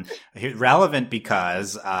relevant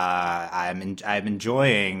because I'm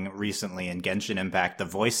enjoying recently in Genshin Impact the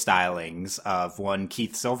voice stylings of one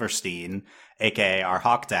Keith Silverstein, aka our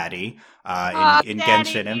Hawk Daddy, in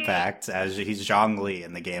Genshin Impact, as he's Zhongli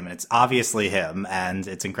in the game, and it's obviously him, and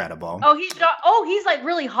it's incredible. He's like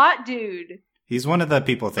really hot, dude. He's one of the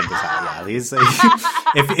people think is hot. Yeah, he's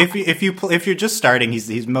if you're just starting,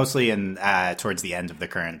 he's mostly in towards the end of the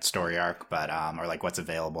current story arc, but or like what's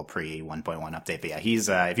available pre 1.1 update. But yeah, he's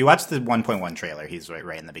if you watch the 1.1 trailer, he's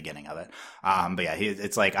right in the beginning of it. But yeah,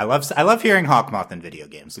 it's like I love hearing Hawkmoth in video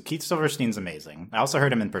games. So Keith Silverstein's amazing. I also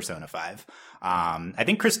heard him in Persona 5. I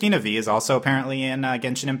think Christina V is also apparently in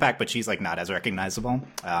Genshin Impact, but she's like not as recognizable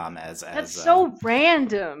as that's so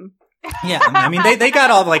random. Yeah, I mean they got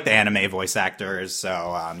all like the anime voice actors,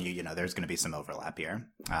 so you know there's going to be some overlap here.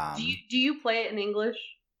 Do you play it in English?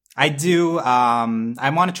 I do. I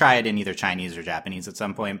want to try it in either Chinese or Japanese at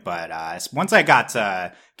some point, but once I got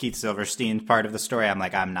to Keith Silverstein's part of the story, I'm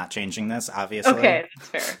like, I'm not changing this, obviously. Okay, that's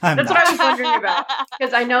fair. That's what I was wondering about.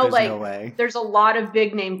 Because I know there's a lot of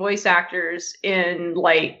big name voice actors in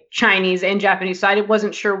like Chinese and Japanese, so I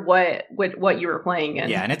wasn't sure what you were playing in.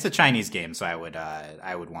 Yeah, and it's a Chinese game, so I would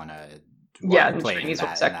want to play in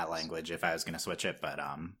that language if I was going to switch it. But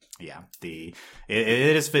it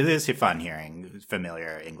is fun hearing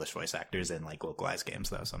familiar English voice actors in like localized games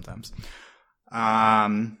though sometimes.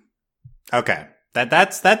 Okay,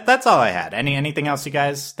 that's all I had. Anything else you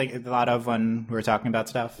guys thought of when we were talking about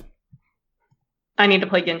stuff? I need to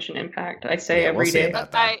play Genshin Impact. I say every day.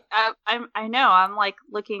 I know. I'm like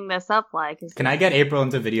looking this up. Can I get April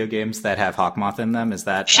into video games that have Hawkmoth in them? Is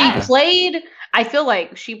that played? I feel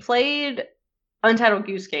like she played Untitled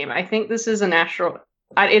Goose Game. I think this is a natural.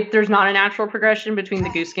 There's not a natural progression between the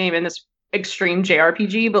Goose Game and this extreme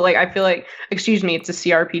JRPG, but like I feel like, it's a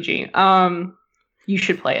CRPG. You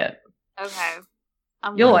should play it. Okay,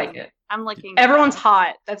 you'll like it. I'm looking. Everyone's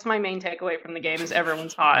hot. That's my main takeaway from the game. Is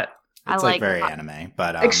everyone's hot. It's like very anime,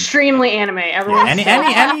 but extremely anime. Everyone any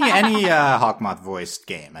Hawkmoth voiced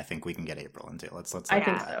game, I think we can get April into. Let's I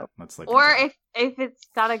think so. Let's look. Or if it's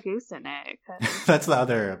got a goose in it. That's the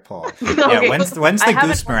other poll. Okay. Yeah, when's the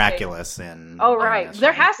Goose Miraculous in? Oh right,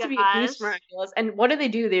 there has to be a Goose Miraculous. And what do they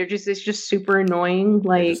do? It's just super annoying.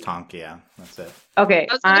 Like just honk. Yeah, that's it. Okay,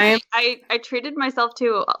 I treated myself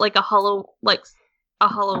to like a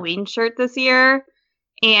Halloween shirt this year.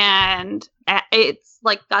 And it's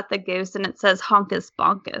like got the goose and it says Honkus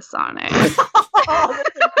Bonkus on it. Oh,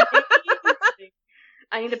 that's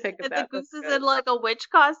I need to pick up that. The goose is in like a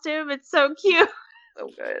witch costume. It's so cute. So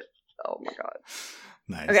good. Oh my god.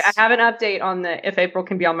 Nice. Okay, I have an update on if April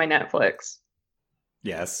can be on my Netflix.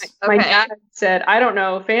 Yes. My dad said, I don't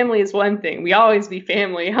know, family is one thing. We always be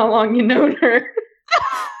family. How long you known her?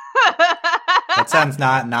 That sounds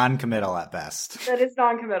not non-committal at best. That is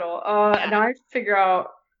non-committal. Now I have to figure out.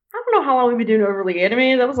 I don't know how long we've been doing Overly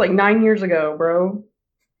Animated. That was like 9 years ago, bro.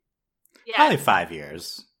 Yeah, probably 5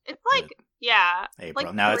 years. It's like April.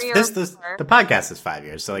 Like now it's the podcast is 5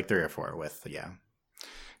 years, so like 3 or 4 with yeah.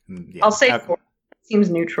 I'll say 4. Seems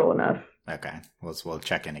neutral enough. Okay, we'll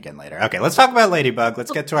check in again later. Okay, let's talk about Ladybug.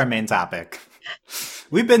 Let's get to our main topic.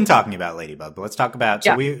 We've been talking about Ladybug, but let's talk about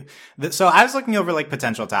so I was looking over like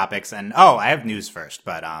potential topics, and I have news first,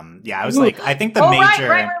 but I was like, I think the major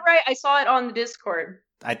right. I saw it on the Discord.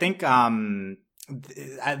 I think I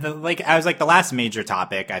was like the last major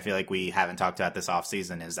topic I feel like we haven't talked about this off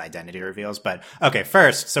season is identity reveals. But okay,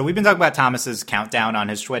 first, so we've been talking about Thomas's countdown on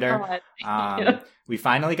his Twitter. We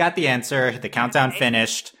finally got the answer. The countdown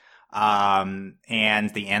finished.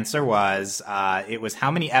 And the answer was, it was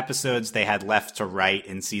how many episodes they had left to write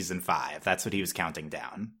in season 5. That's what he was counting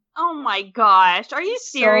down. Oh my gosh. Are you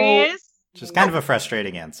serious? which is kind of a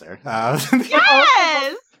frustrating answer.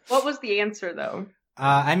 Yes! What was the answer, though?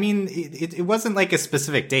 I mean, it wasn't like a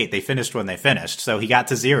specific date. They finished when they finished. So he got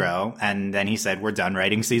to 0, and then he said, we're done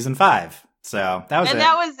writing season 5. So that was it. And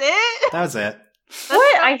that was it? That was it.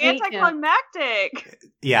 What? So I hate him. anticlimactic.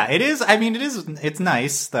 Yeah, it is. I mean, it's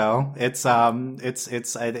nice though. It's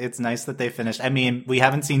nice that they finished. I mean, we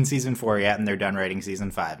haven't seen season 4 yet, and they're done writing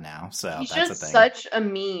season 5 now. So He's that's just the thing. such a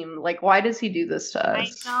meme. Like, why does he do this to I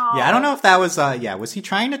us? know. Yeah, I don't know if that was. Was he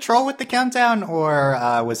trying to troll with the countdown, or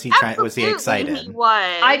was he trying? Was he excited? He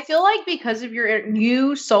was. I feel like because of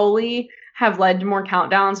you solely have led to more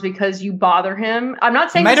countdowns because you bother him. I'm not He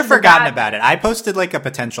saying might this have is a forgotten bad- about it. I posted like a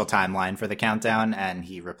potential timeline for the countdown, and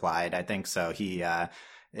he replied. I think so. and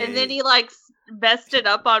then he like messed it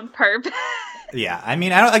up on purpose. Yeah, I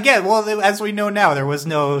mean, as we know now, there was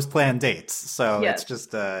no planned dates, so Yes.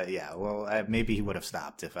 it's just, maybe he would have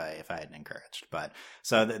stopped if I hadn't encouraged. But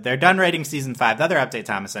so they're done writing season 5. The other update,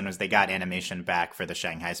 Thomason, was they got animation back for the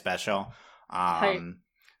Shanghai special. Right.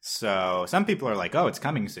 So some people are like, "Oh, it's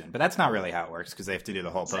coming soon," but that's not really how it works because they have to do the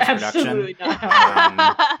whole post production. Absolutely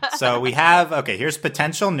not. So we have here's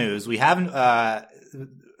potential news. We have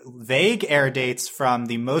vague air dates from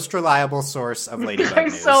the most reliable source of Ladybug I'm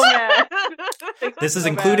news. so mad. This is So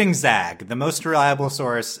including Zag. The most reliable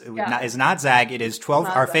source is not Zag. It is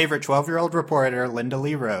our Zag. favorite 12-year-old reporter, Linda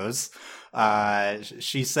Lee Rose.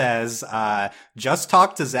 She says, just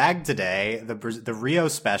talked to Zag today. The Rio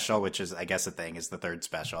special, which is, I guess, a thing, is the 3rd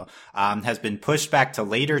special, has been pushed back to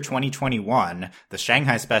later 2021. The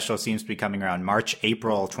Shanghai special seems to be coming around March,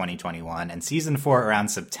 April 2021, and season 4 around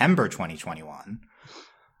September 2021.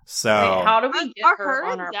 So, Wait, how do we get Are her her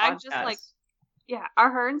on and our Zach podcast? just like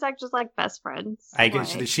are her and Zach just like best friends? I guess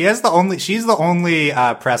she's the only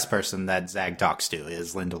press person that Zag talks to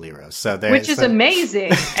is Linda Lee Rose. So Which is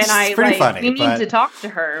amazing, and It's pretty funny, we need but- to talk to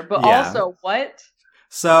her. But Yeah. also, what?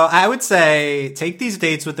 So I would say take these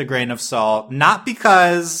dates with a grain of salt, not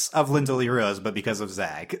because of Linda Lee Rose, but because of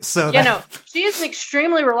Zag. So You know, she is an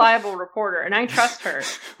extremely reliable reporter, and I trust her.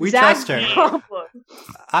 we Zag's trust her. problem.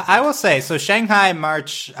 I will say, so Shanghai,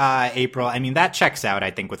 March, April, I mean, that checks out,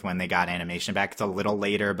 I think, with when they got animation back. It's a little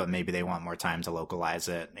later, but maybe they want more time to localize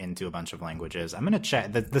it into a bunch of languages. I'm going to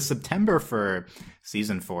check. The September for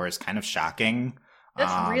season 4 is kind of shocking.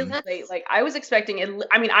 That's really late. Like, I was expecting it.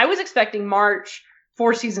 I mean, I was expecting March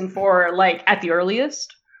for season 4, like, at the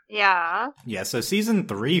earliest. Yeah. Yeah, so season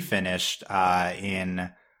 3 finished in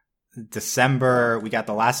December. We got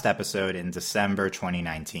the last episode in December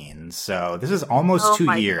 2019. So this is almost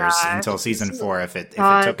 2 years gosh. until season 4 if it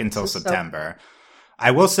God, took until this is so- September.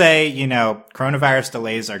 I will say, coronavirus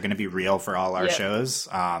delays are going to be real for all our Yeah. shows.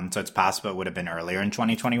 So it's possible it would have been earlier in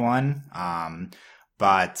 2021.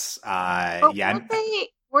 But yeah.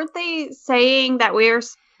 Weren't they saying that we were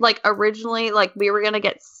like originally like we were gonna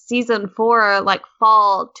get season 4 like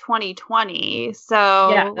fall 2020? So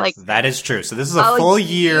Yeah, like That is true. So this is a Oh, full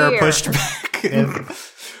year. year pushed back.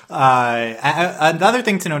 Another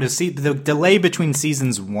thing to note is the delay between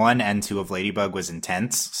seasons 1 and 2 of Ladybug was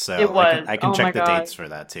intense. So It was. I can Oh check my the God. dates for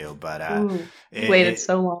that too. But Ooh, waited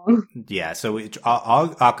so long. yeah, so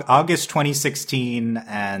August 2016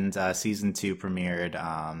 and season 2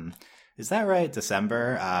 premiered. Is that right?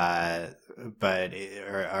 December? But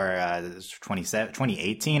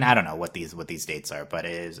 2018. I don't know what these dates are, but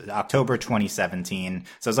it is October 2017.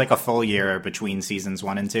 So it's like a full year between seasons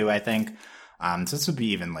 1 and 2, I think. So this would be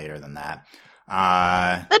even later than that.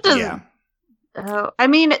 that doesn't. Yeah. I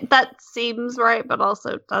mean that seems right, but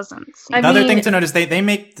also doesn't. Seem I The other mean- thing to note is they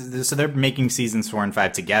make so they're making seasons 4 and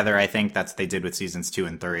 5 together. I think that's what they did with seasons 2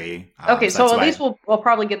 and 3. Okay, so that's at why- least we'll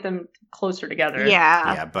probably get them closer together.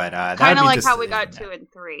 yeah. yeah, but that Kind would of be like how we yeah. got 2 and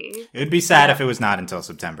 3. It would be sad Yeah. if it was not until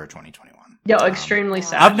September 2021. Yo, Um, extremely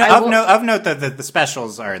sad. Of note that the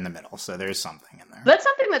specials are in the middle, so there's something in there. That's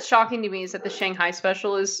something that's shocking to me is that the Shanghai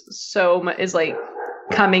special is like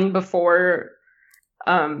coming before.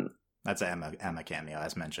 That's an Emma cameo,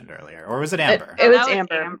 as mentioned earlier, or was it Amber? It was That was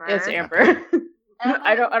Amber. Amber. It's Amber.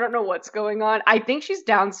 I don't know what's going on. I think she's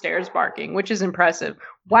downstairs barking, which is impressive.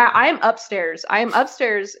 Wow, I am upstairs. I am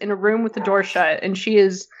upstairs in a room with the door shut, and she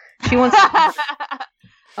wants to.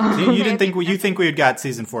 You didn't think you think we had got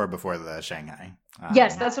season 4 before the Shanghai?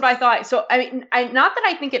 Yes, that's what I thought. So I mean, not that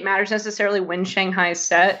I think it matters necessarily when Shanghai is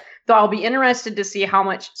set, though I'll be interested to see how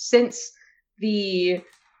much, since the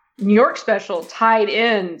New York special tied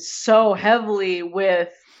in so heavily with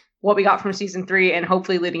what we got from season 3 and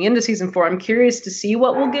hopefully leading into season 4. I'm curious to see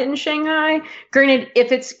what we'll get in Shanghai. Granted,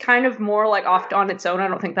 if it's kind of more like off on its own, I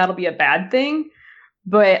don't think that'll be a bad thing.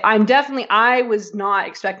 But I was not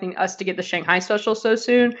expecting us to get the Shanghai special so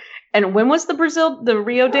soon. And when was the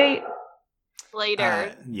Rio date?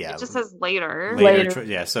 Later. Yeah. It just says later. Later.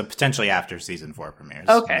 Yeah, so potentially after season 4 premieres.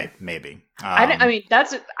 Okay. Maybe. I mean,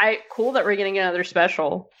 that's cool that we're getting another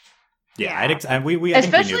special. Yeah, Yeah. I think we knew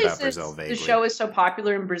Especially about since Brazil vaguely. the show is so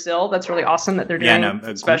popular in Brazil. That's really awesome that they're doing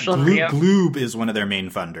a special in Rio. Gloob is one of their main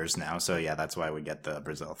funders now, so yeah, that's why we get the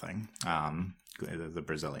Brazil thing. The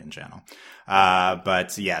Brazilian channel.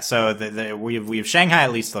 But yeah, so we've Shanghai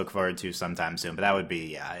at least to look forward to sometime soon, but that would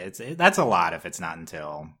be, that's a lot if it's not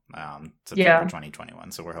until, September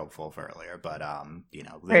 2021. So we're hopeful for earlier, but,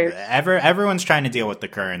 everyone's trying to deal with the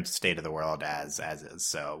current state of the world as is.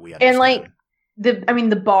 So we understand.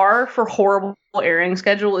 And the bar for horrible airing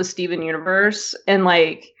schedule is Steven Universe. And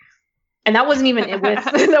that wasn't even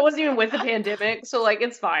with the pandemic. So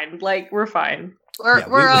it's fine. We're fine.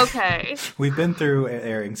 We're okay. We've been through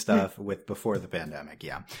airing stuff before the pandemic.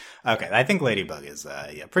 Yeah. Okay. I think Ladybug is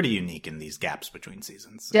pretty unique in these gaps between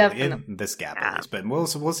seasons. Definitely. In this gap at least, but we'll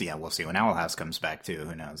see. Yeah, we'll see when Owl House comes back too.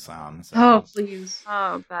 Who knows? Oh, please.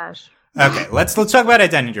 Oh gosh. Okay, let's talk about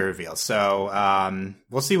identity reveal. So,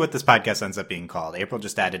 we'll see what this podcast ends up being called. April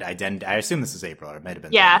just added identity. I assume this is April, or it might have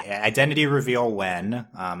been. Yeah. Identity reveal when.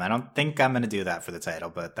 I don't think I'm going to do that for the title,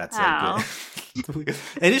 but that's good.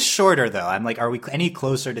 It is shorter though. I'm like, are we any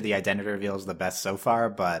closer to the identity reveal is the best so far?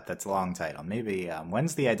 But that's a long title. Maybe,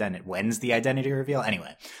 when's the identity reveal?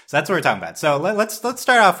 Anyway, so that's what we're talking about. So let's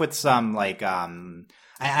start off with some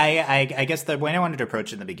I guess the way I wanted to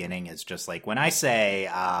approach it in the beginning is just when I say,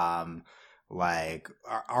 are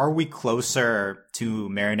we closer to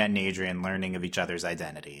Marinette and Adrien learning of each other's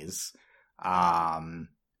identities?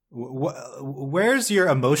 Where's your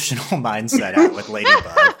emotional mindset at with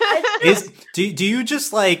Ladybug? Do you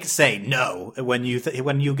just say no when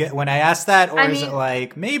when I ask that, or is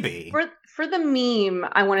it maybe for the meme?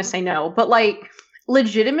 I want to say no, but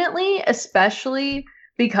legitimately, especially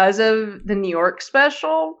because of the New York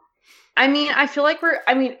special, I feel like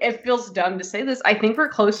it feels dumb to say this. I think we're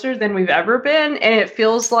closer than we've ever been. And it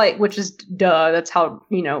feels which is duh, that's how,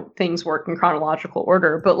 things work in chronological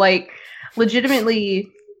order. But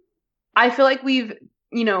legitimately, I feel like we've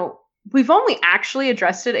only actually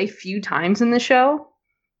addressed it a few times in the show.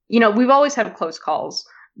 We've always had close calls,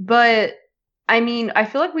 but I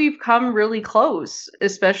feel like we've come really close,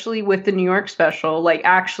 especially with the New York special.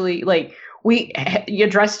 You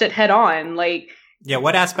addressed it head on, Yeah,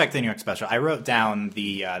 what aspect of the New York special? I wrote down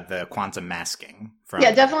the quantum masking.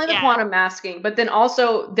 Yeah, definitely the quantum masking, but then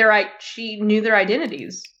also she knew their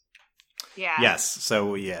identities. Yeah. Yes.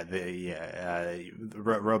 So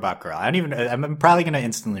Robot Girl. I'm probably going to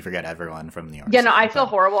instantly forget everyone from New York. Yeah, no, I feel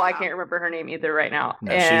horrible. I can't remember her name either right now.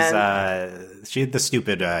 No, she had the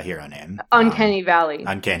stupid hero name. Uncanny Valley.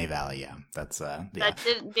 Uncanny Valley. Yeah, that's That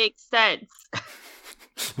didn't make sense.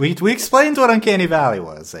 We explained what Uncanny Valley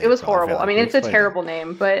was. It was horrible. It's a terrible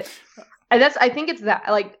name, but I think it's that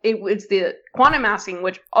it's the quantum masking,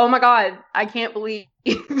 which, oh my god, I can't believe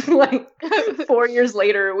 4 years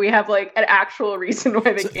later we have an actual reason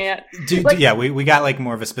why they can't. We got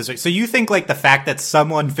more of a specific. So you think the fact that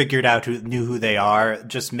someone figured out who they are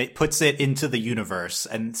just puts it into the universe,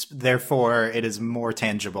 and therefore it is more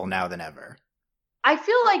tangible now than ever. I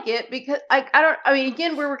feel like it because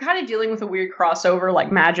again, we're kind of dealing with a weird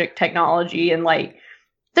crossover, magic technology, and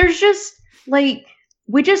there's just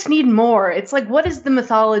we just need more. It's what is the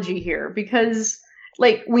mythology here? Because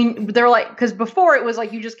because before it was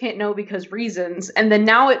you just can't know because reasons, and then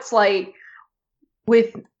now it's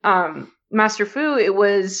with Master Fu, it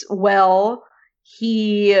was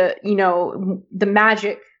he the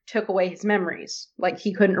magic took away his memories,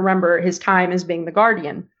 he couldn't remember his time as being the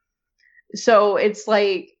guardian. So it's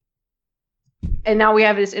and now we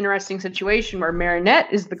have this interesting situation where Marinette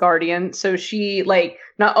is the guardian. So she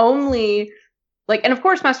not only and of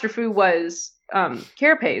course Master Fu was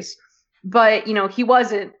Carapace, but he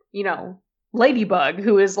wasn't Ladybug,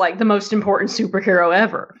 who is the most important superhero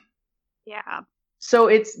ever. Yeah. So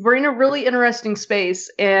we're in a really interesting space,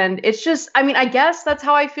 and it's just I guess that's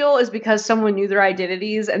how I feel, is because someone knew their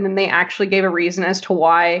identities and then they actually gave a reason as to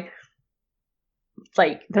why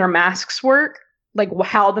their masks work,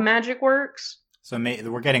 how the magic works. So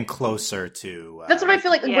we're getting closer to. That's what I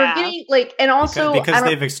feel like. We're getting and also because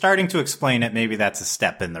they're starting to explain it. Maybe that's a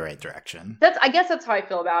step in the right direction. I guess that's how I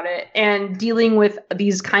feel about it, and dealing with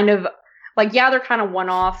these kind of they're kind of one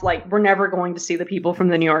off. We're never going to see the people from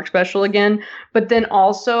the New York special again, but then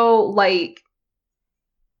also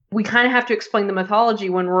we kind of have to explain the mythology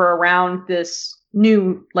when we're around this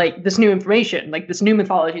new information, this new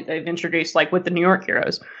mythology they've introduced, with the New York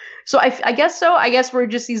heroes. So I guess so. I guess we're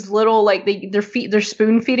just these little they're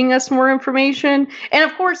spoon feeding us more information, and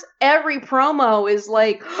of course every promo is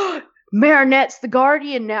Marinette's the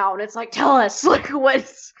Guardian now, and it's like, tell us, like,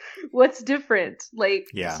 what's different, like,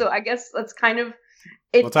 so I guess that's kind of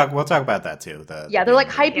it. We'll talk about that too. They're like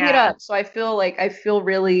hyping it up, so I feel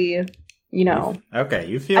really,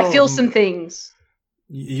 you feel. I feel some things.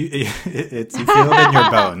 You feel it in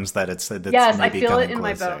your bones that it's yes, maybe I feel coming it in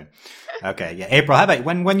closer. my bones. Okay, yeah. April, how about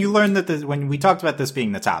when you learned that when we talked about this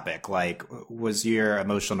being the topic, like, was your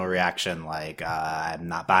emotional reaction like, I'm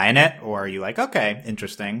not buying it, or are you like, okay,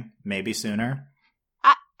 interesting, maybe sooner?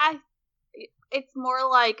 It's more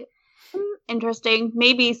like interesting,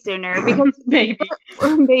 maybe sooner, because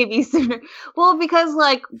maybe sooner. Well, because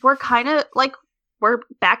like we're kind of like we're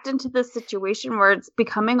backed into this situation where it's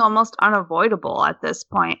becoming almost unavoidable at this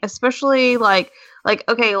point, especially like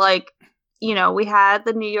okay, like, we had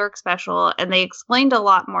the New York special and they explained a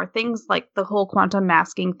lot more things, like the whole quantum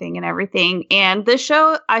masking thing and everything. And this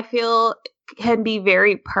show, I feel, can be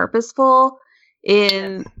very purposeful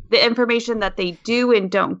in the information that they do and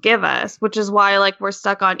don't give us, which is why like we're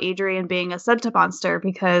stuck on Adrian being a Sentimonster,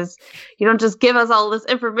 because you don't just give us all this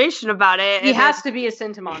information about it. He has to be a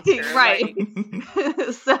Sentimonster. Right.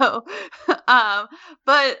 So,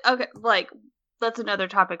 but okay, like, that's another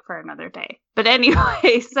topic for another day. But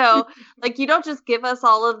anyway, so like you don't just give us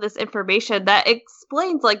all of this information that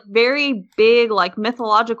explains like very big like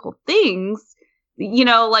mythological things,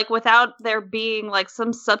 like without there being like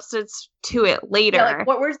some substance to it later. Yeah,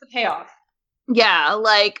 like where's the payoff? Yeah,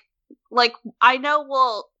 like I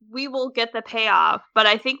know we will get the payoff, but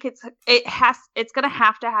I think it's gonna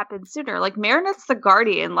have to happen sooner. Like Marinette's the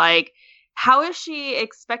Guardian, like how is she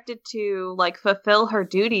expected to like fulfill her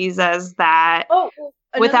duties as that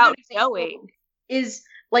without knowing? Is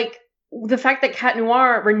like the fact that Cat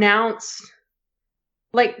Noir renounced,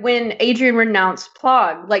 like when Adrian renounced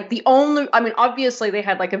Plog, like obviously they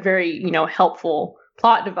had like a very, helpful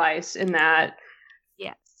plot device in that.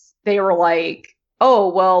 Yes. They were like, oh,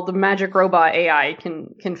 well, the magic robot AI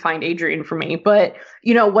can find Adrian for me. But,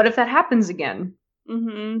 what if that happens again?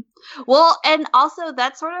 Mm-hmm. Well, and also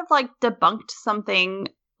that sort of like debunked something.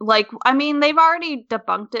 Like, I mean, they've already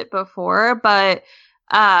debunked it before, but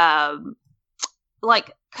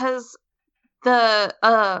like, because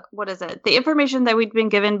what is it? The information that we'd been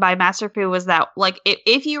given by Master Fu was that like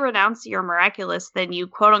if you renounce your miraculous, then you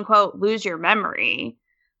quote unquote lose your memory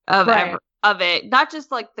of of it. Not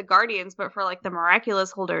just like the Guardians, but for like the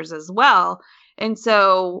miraculous holders as well. And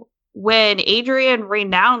so when Adrian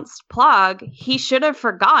renounced Plog, he should have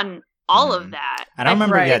forgotten all of that. I don't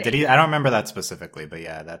remember. Yeah, did he? I don't remember that specifically, but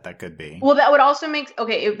yeah, that could be. Well, that would also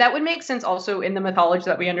that would make sense also in the mythology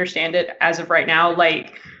that we understand it as of right now.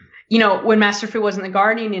 Like, when Master Fu wasn't the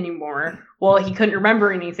Guardian anymore, well, he couldn't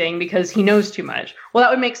remember anything because he knows too much. Well, that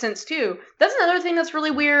would make sense too. That's another thing that's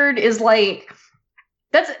really weird. Is like,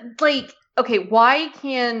 that's like, okay, why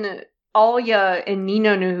can Alia and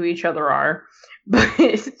Nino know who each other are? But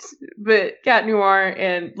Cat Noir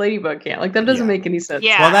and Ladybug can't. Like, that doesn't make any sense.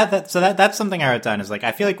 Yeah. Well, that's something I wrote down, is like,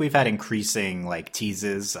 I feel like we've had increasing like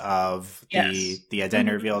teases of the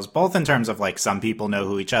identity reveals, both in terms of like some people know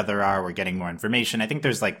who each other are, we're getting more information. I think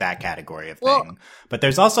there's like that category of thing. But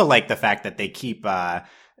there's also like the fact that they keep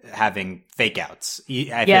having fake outs.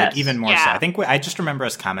 I think even more so. I think I just remember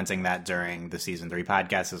us commenting that during the season 3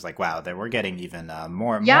 podcast, is like, wow, that we're getting even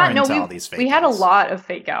more into all these fake outs. We had a lot of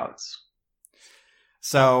fake outs.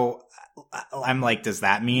 So I'm like, does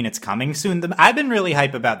that mean it's coming soon? I've been really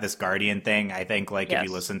hype about this Guardian thing. I think, like, if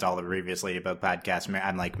you listen to all the previous Ladybug podcasts,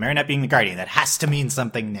 I'm like, Marinette being the Guardian, that has to mean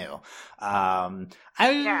something new.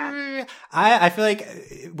 I feel like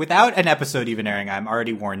without an episode even airing, I'm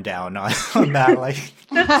already worn down on that. Like,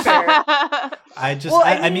 that's fair.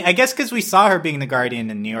 I mean, I guess because we saw her being the Guardian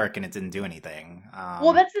in New York and it didn't do anything.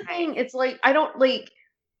 Well, that's the thing. It's like, I don't like.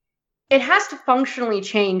 It has to functionally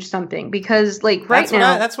change something, because like that's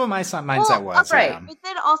what my mindset was. Right. Yeah. But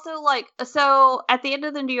then also like, so at the end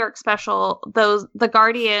of the New York special, the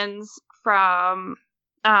Guardians from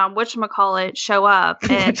whatchamacallit show up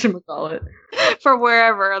and from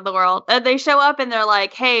wherever in the world, and they show up and they're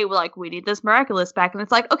like, hey, like, we need this miraculous back. And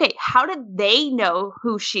it's like, okay, how did they know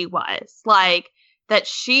who she was? Like, that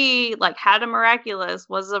she like had a miraculous,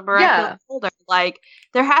 was a miraculous holder. Like,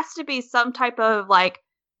 there has to be some type of like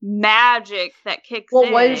magic that kicks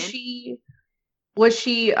in. Well, was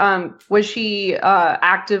she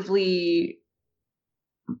actively,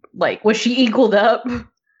 like, was she equaled up?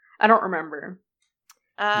 I don't remember.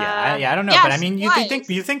 I don't know, but I mean, you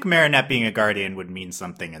think Marinette being a Guardian would mean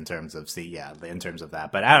something in terms of in terms of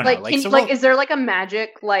that, but I don't know. Like, is there like a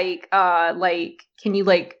magic like can you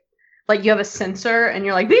like you have a sensor and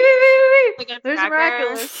you're like, beep, beep, beep, beep, beep. There's a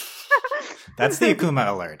miraculous. That's the Akuma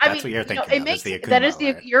alert. That's what you're thinking of. Is the Akuma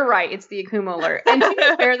alert. You're right. It's the Akuma alert. And to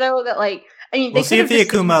be fair, though, that like, I mean, we'll see if the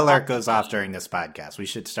Akuma alert goes off during this podcast. We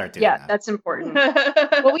should start doing that. Yeah, that's important.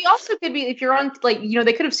 Well, we also could be, if you're on, like,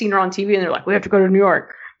 they could have seen her on TV and they're like, we have to go to New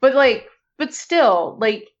York. But still,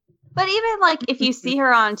 like. But even, like, if you see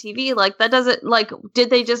her on TV, like, that doesn't, like, did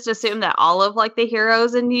they just assume that all of, like, the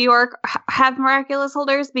heroes in New York have miraculous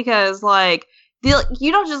holders? Because, like,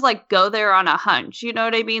 you don't just, like, go there on a hunch. You know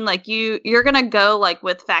what I mean? Like, you're gonna go, like,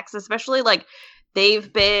 with facts, especially, like,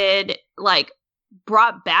 they've been, like,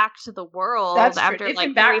 brought back to the world after,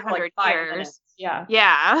 like, 300 years.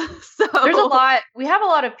 Yeah. So there's a lot. We have a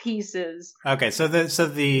lot of pieces. Okay, so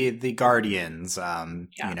the Guardians, at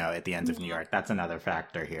the end of New York, that's another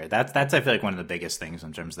factor here. That's I feel like one of the biggest things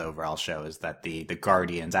in terms of the overall show is that the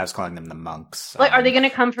Guardians, I was calling them the monks. Like, are they going to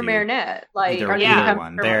come from Marinette? Like, are they going to come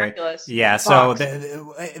from Miraculous? Yeah. So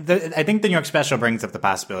I think the New York special brings up the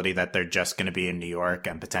possibility that they're just going to be in New York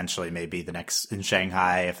and potentially maybe the next in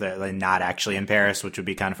Shanghai if they're like, not actually in Paris, which would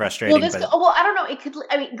be kind of frustrating. Well, I don't know. It could.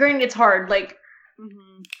 I mean, granted, it's hard. Like.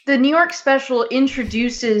 Mm-hmm. The New York special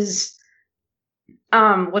introduces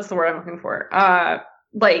what's the word I'm looking for?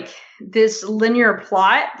 Like this linear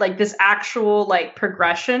plot, like this actual like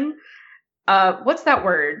progression. What's that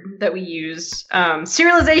word that we use?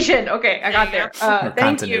 Serialization. Okay, I got there. Or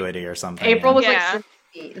continuity or something. April was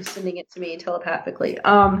sending it to me telepathically.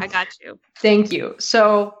 I got you. Thank you.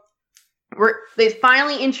 So they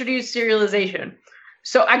finally introduced serialization.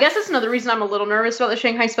 So I guess that's another reason I'm a little nervous about the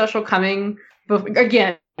Shanghai special coming.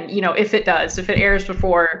 Again, if it airs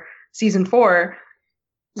before season 4,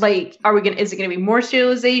 like, is it going to be more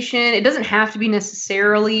serialization? It doesn't have to be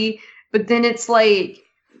necessarily, but then it's like,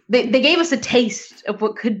 they gave us a taste of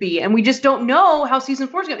what could be, and we just don't know how season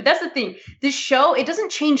 4 is going to be. That's the thing. This show, it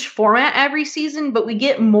doesn't change format every season, but we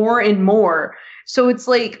get more and more. So it's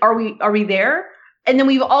like, are we there? And then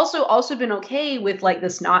we've also been okay with like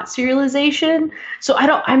this not serialization. So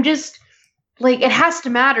I'm just, like, it has to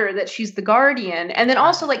matter that she's the Guardian. And then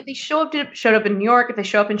also, like, they showed up in New York. If they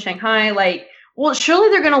show up in Shanghai, like, well, surely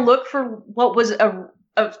they're going to look for what was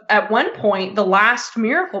at one point the last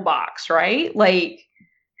miracle box, right? Like,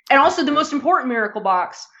 and also the most important miracle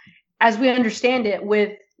box, as we understand it,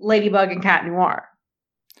 with Ladybug and Cat Noir.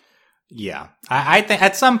 Yeah, I think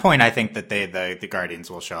at some point I think that the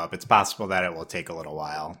Guardians will show up. It's possible that it will take a little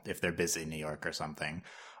while if they're busy in New York or something.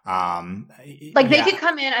 They could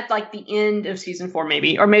come in at like the end of season 4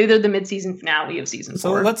 maybe, or maybe they're the mid-season finale of season 4.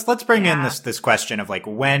 So let's bring in this question of like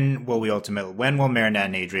when will Marinette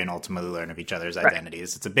and Adrien ultimately learn of each other's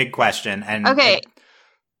identities? It's a big question. And okay,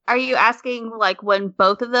 are you asking like when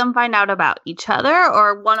both of them find out about each other,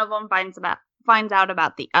 or one of them finds out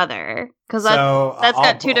about the other? Because that's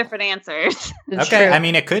got two different answers. Okay, true. I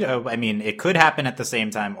mean it could happen at the same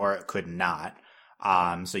time, or it could not.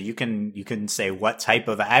 So you can say what type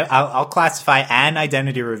of, I'll classify an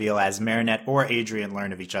identity reveal as Marinette or Adrien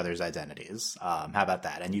learn of each other's identities. How about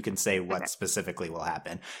that? And you can say what specifically will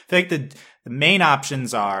happen. I feel like the main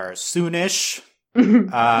options are soonish,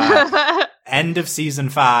 end of season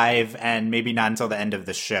 5, and maybe not until the end of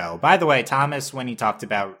the show. By the way, Thomas, when he talked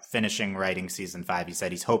about finishing writing season 5, he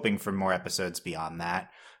said he's hoping for more episodes beyond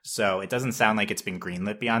that. So it doesn't sound like it's been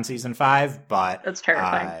greenlit beyond season 5, but that's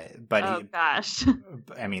terrifying. Gosh.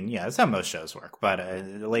 I mean, yeah, that's how most shows work. But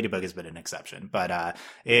Ladybug has been an exception. But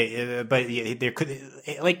there could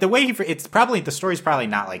like the way it's probably the story's probably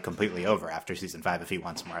not like completely over after season 5 if he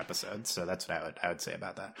wants more episodes. So that's what I would say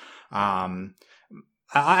about that. I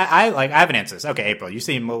have an answer. Okay, April,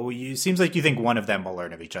 seems like you think one of them will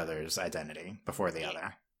learn of each other's identity before the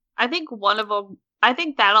other. I think one of them. I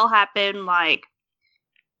think that'll happen like.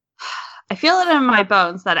 I feel it in my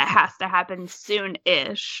bones that it has to happen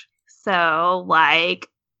soon-ish. So, like,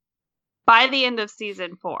 by the end of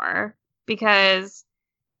season 4, because,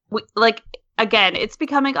 again, it's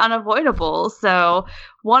becoming unavoidable. So,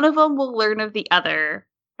 one of them will learn of the other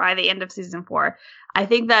by the end of season 4. I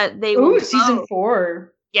think that they will. Ooh, season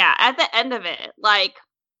 4. Yeah, at the end of it. Like,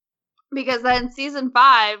 because then season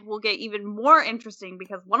 5 will get even more interesting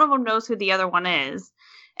because one of them knows who the other one is.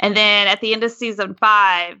 And then at the end of season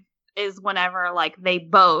 5, is whenever like they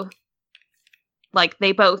both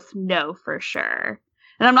know for sure.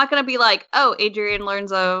 And I'm not gonna be like, oh, Adrien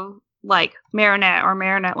learns of like Marinette or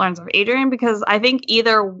Marinette learns of Adrien, because I think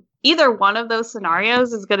either one of those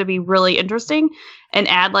scenarios is gonna be really interesting and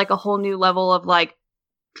add like a whole new level of like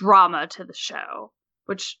drama to the show,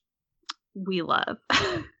 which we love.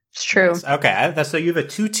 It's true. Okay, so you have a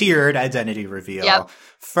 2-tiered identity reveal. Yep.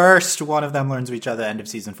 First, one of them learns of each other end of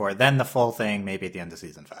season 4, then the full thing maybe at the end of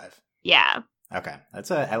season 5. Yeah. Okay,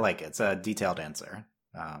 I like it. It's a detailed answer.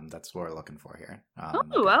 That's what we're looking for here.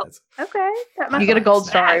 Oh, well. Okay. You get a gold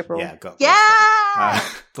star, April. Yeah, gold Yeah! star.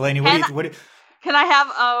 Delaney, Can I have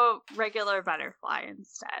a regular butterfly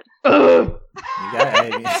instead?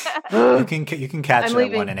 you can catch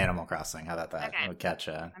one in Animal Crossing. How about that? Okay. We'll catch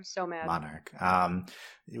a I'm so mad. monarch.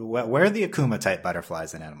 Where are the Akuma type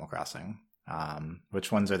butterflies in Animal Crossing?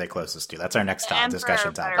 Which ones are they closest to? That's our next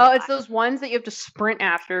discussion topic. Oh, it's those ones that you have to sprint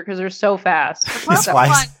after because they're so fast.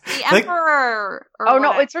 The Emperor. Oh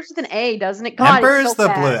no, it starts with an A, doesn't it? God, Emperor's so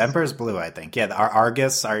the blue. fast. Emperor's blue, I think. Yeah, our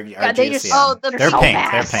Argus, our they're they're so pink.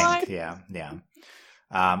 fast. They're pink. Yeah.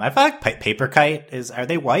 I feel like Paper Kite are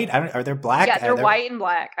they white? Are they black? Yeah, they're white and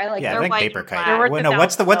black. I like. Yeah, I think Paper Kite.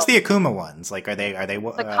 What's the Akuma ones? Like, are they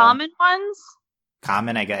the common ones?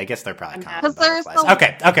 Common, I guess they're probably common. Because there's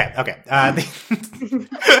Okay.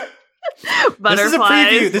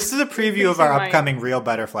 Butterflies. This is a preview of our upcoming Real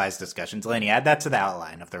Butterflies discussion. Delaney, add that to the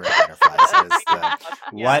outline of the Real Butterflies.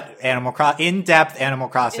 What in-depth Animal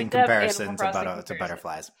Crossing comparison to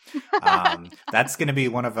butterflies. That's going to be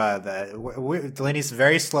one of Delaney's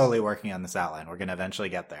very slowly working on this outline. We're going to eventually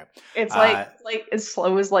get there. It's like as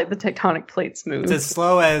slow as like the tectonic plates move. It's as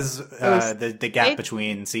slow as the gap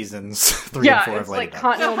between seasons 3 and 4 of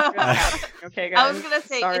Ladybug. Okay, guys. I was gonna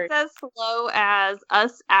say it's as slow as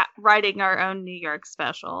us writing our own New York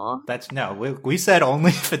special. We said only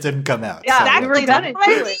if it didn't come out. Yeah, so exactly.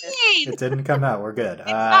 It didn't come out. We're good. It's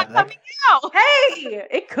not coming out. Hey,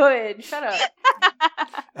 it could. Shut up.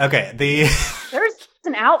 Okay. There's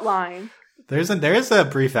an outline. There is a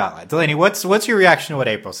brief outline. Delaney, what's your reaction to what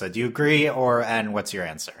April said? Do you agree, and what's your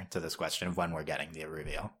answer to this question of when we're getting the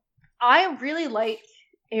reveal? I really like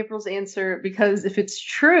April's answer because if it's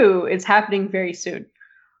true, it's happening very soon.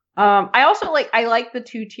 I also like the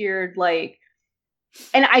 2-tiered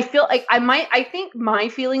and I feel like I think my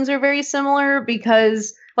feelings are very similar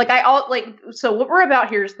because so what we're about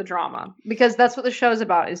here is the drama because that's what the show is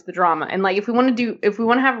about is the drama. And if we want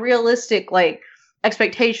to have realistic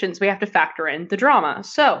expectations, we have to factor in the drama.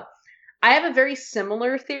 So I have a very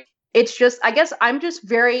similar theory. It's just, I guess I'm just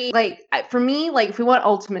very for me, if we want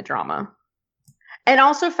ultimate drama and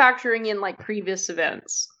also factoring in previous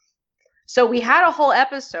events. So we had a whole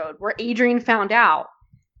episode where Adrien found out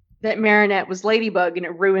that Marinette was Ladybug and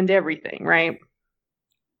it ruined everything, right?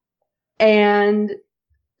 And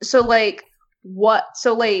so playing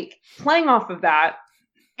off of that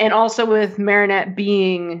and also with Marinette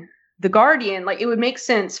being the guardian, it would make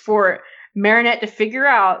sense for Marinette to figure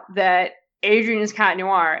out that Adrien is Cat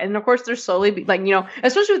Noir. And of course they're slowly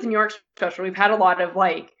especially with the New York special, we've had a lot of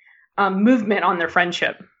movement on their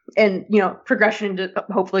friendship and progression into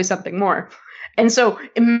hopefully something more. And so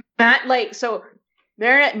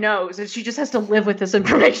Marinette knows and she just has to live with this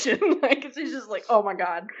information. She's just oh my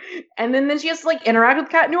god. And then she has to interact with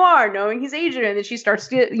Cat Noir knowing he's Adrien, and then she starts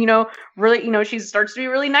to she starts to be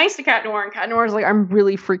really nice to Cat Noir, and Cat Noir's I'm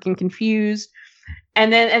really freaking confused.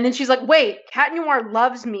 And then she's wait, Cat Noir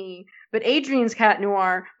loves me, but Adrien's Cat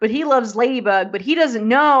Noir, but he loves Ladybug, but he doesn't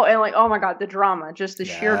know. And oh my god, the drama, just the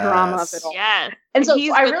sheer drama of it all. Yes. And so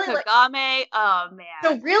he's I with really Kagame. Oh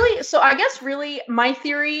man. So I guess really my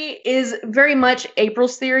theory is very much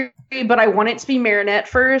April's theory, but I want it to be Marinette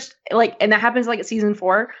first. And that happens at season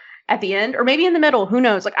 4 at the end, or maybe in the middle. Who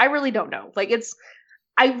knows? I really don't know.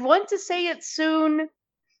 I want to say it soon.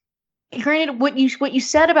 Granted, what you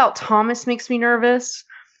said about Thomas makes me nervous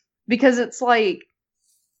because it's that's why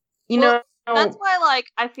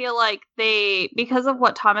I feel because of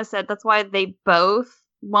what Thomas said, that's why they both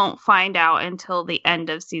won't find out until the end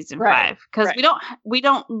of season 5 because we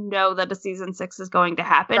don't know that a season 6 is going to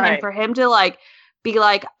happen, and for him to be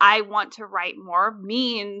I want to write more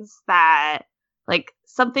means that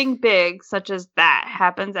something big such as that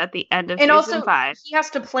happens at the end of season 5. He has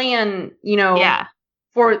to plan,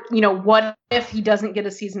 for what if he doesn't get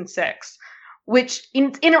a season 6. Which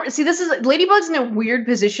see, this is Ladybug's in a weird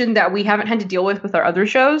position that we haven't had to deal with our other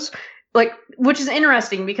shows, which is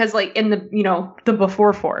interesting because in the the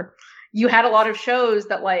before 4, you had a lot of shows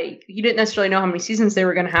that you didn't necessarily know how many seasons they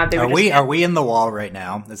were going to have. Are we in the wall right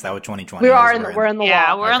now? Is that what 2020? We're in the wall.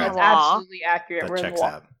 Yeah, we're in the wall. Absolutely accurate. That we're in checks the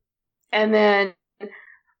wall. out. And then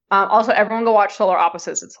also everyone go watch Solar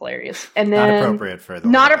Opposites. It's hilarious. And then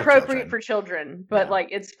not appropriate for children, but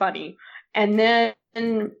it's funny. And then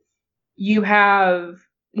you have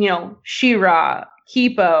She-Ra,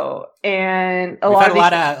 Hippo, and a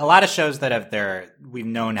lot of shows that have we've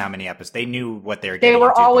known how many episodes they knew what they were getting. They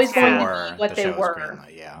were always going to be what they were.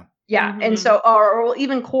 Yeah. Mm-hmm. And so or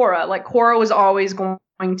even Korra, Korra was always going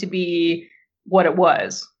to be what it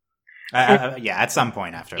was. Yeah, at some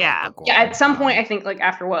point after. Yeah, like, book yeah. one. At some point, I think like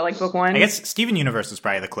after what, like book one. I guess Steven Universe was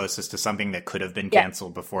probably the closest to something that could have been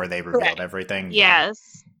canceled before they revealed everything.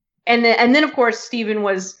 Yes, and then of course Steven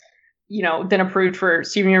was, then approved for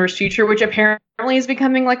Steven Universe Future, which apparently is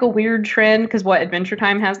becoming like a weird trend because Adventure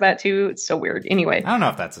Time has that too. It's so weird. Anyway, I don't know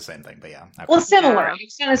if that's the same thing, but yeah. Okay. Well, similar.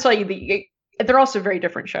 It's not necessarily they're also very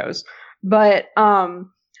different shows, but so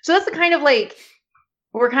that's the kind of like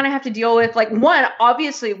we're kind of have to deal with. Like, one,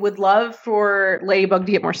 obviously would love for Ladybug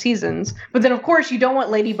to get more seasons, but then of course you don't want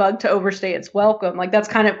Ladybug to overstay its welcome. Like that's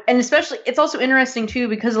kind of, and especially it's also interesting too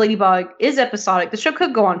because Ladybug is episodic. The show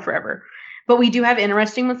could go on forever. But we do have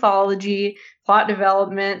interesting mythology, plot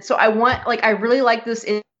development. So I really like this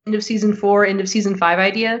end of season 4, end of season 5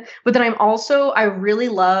 idea. But then I really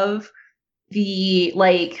love the,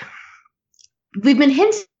 like, we've been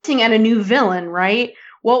hinting at a new villain, right?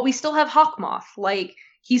 Well, we still have Hawkmoth. Like,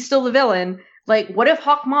 he's still the villain. Like, what if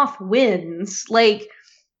Hawkmoth wins? Like,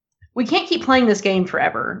 we can't keep playing this game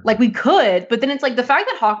forever. Like, we could, but then it's like the fact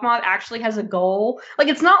that Hawkmoth actually has a goal. Like,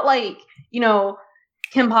 it's not like,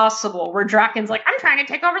 Kim Possible, where Draken's like, I'm trying to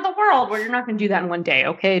take over the world, where you're not going to do that in one day,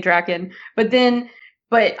 okay, Draken? But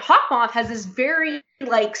Hawkmoth has this very,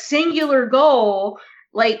 like, singular goal.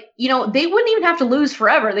 Like, they wouldn't even have to lose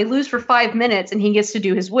forever. They lose for 5 minutes and he gets to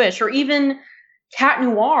do his wish. Or even Cat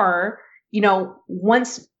Noir,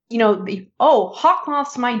 once,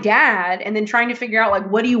 Hawkmoth's my dad, and then trying to figure out,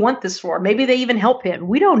 like, what do you want this for? Maybe they even help him.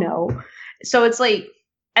 We don't know. So it's like,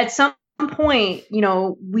 at some point,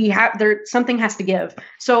 something has to give.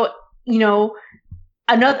 So,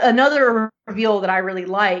 another reveal that I really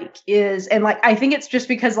like is, and like, I think it's just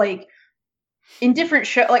because like in different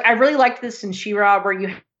show, like I really liked this in She-Ra where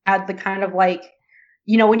you had the kind of like,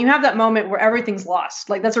 when you have that moment where everything's lost,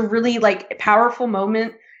 like that's a really like powerful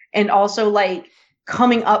moment. And also like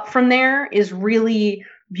coming up from there is really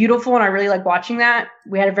beautiful. And I really like watching that.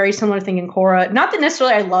 We had a very similar thing in Korra. Not that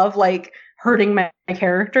necessarily I love like hurting my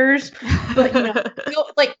characters, but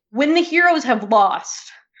like when the heroes have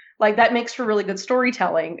lost, like that makes for really good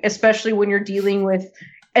storytelling, especially when you're dealing with,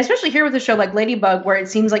 especially here with a show like Ladybug, where it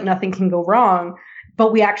seems like nothing can go wrong,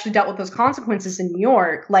 but we actually dealt with those consequences in New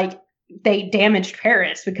York. Like they damaged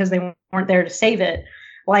Paris because they weren't there to save it.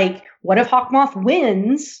 Like, what if Hawkmoth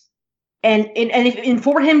wins? And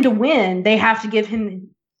for him to win, they have to give him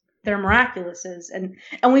their miraculouses, and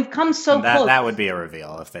we've come so close. That would be a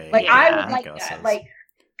reveal if they. Like, I would like that, like,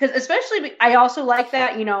 because especially I also like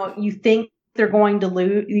that. You think they're going to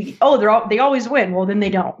lose. Oh, they always win. Well, then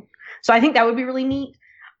they don't. So I think that would be really neat.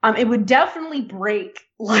 It would definitely break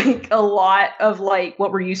like a lot of like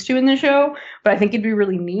what we're used to in the show, but I think it'd be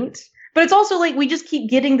really neat. But it's also like we just keep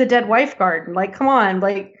getting the dead wife garden. Like, come on,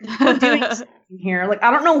 like we're doing something here. Like,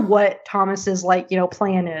 I don't know what Thomas's like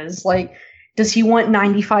plan is. Like, does he want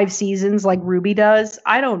 95 seasons like Ruby does?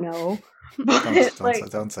 I don't know. But,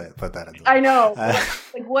 don't say it. Put that in. I know.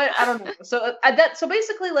 Like what? I don't know. So so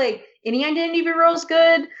basically, like any identity reveal is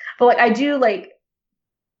good, but like I do like.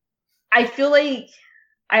 I feel like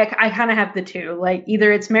I kind of have the two. Like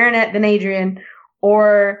either it's Marinette then Adrien,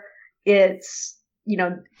 or it's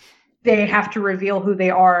they have to reveal who they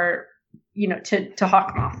are, to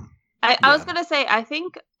Hawkmoth. I was gonna say, I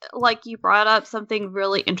think like you brought up something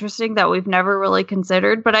really interesting that we've never really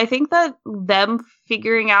considered, but I think that them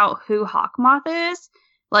figuring out who Hawkmoth is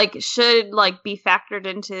like should like be factored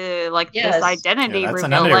into like this identity that's reveal.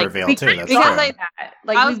 Another like reveal too. That's because true.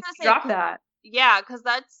 I was gonna say drop that. Yeah, because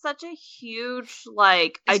that's such a huge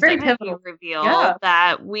like identity reveal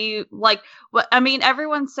that we like. I mean,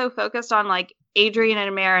 everyone's so focused on like Adrien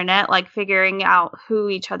and Marinette like figuring out who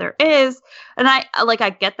each other is, and I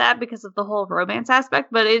get that because of the whole romance aspect.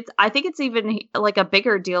 But I think it's even like a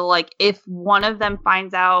bigger deal like if one of them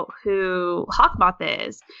finds out who Hawkmoth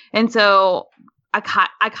is, and so. I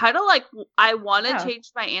kind of like I want to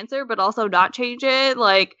change my answer, but also not change it.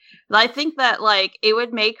 Like I think that like it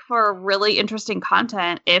would make for really interesting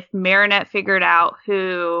content if Marinette figured out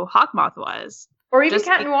who Hawkmoth was, or even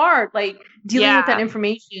Cat Noir, like dealing with that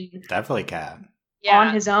information. Definitely Cat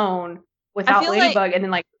on his own without Ladybug,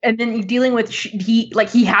 and then you dealing with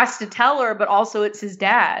he has to tell her, but also it's his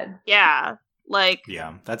dad. Yeah. Like,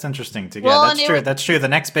 yeah, that's interesting too. Yeah, that's true. That's true. The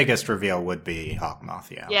next biggest reveal would be Hawkmoth.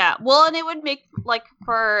 Yeah. Yeah. Well, and it would make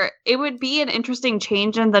it would be an interesting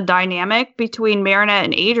change in the dynamic between Marinette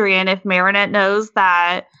and Adrien if Marinette knows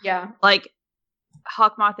that. Yeah. Like,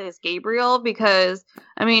 Hawkmoth is Gabriel, because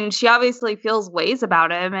I mean she obviously feels ways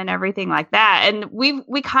about him and everything like that, and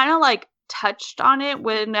we kind of like touched on it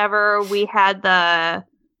whenever we had the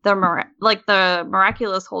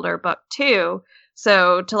Miraculous Holder book too.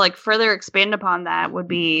 So to like further expand upon that would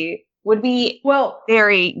be would be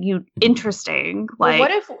very interesting. Like,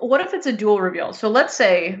 what if it's a dual reveal? So let's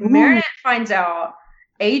say Marinette finds out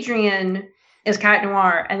Adrian is Cat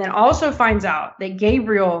Noir, and then also finds out that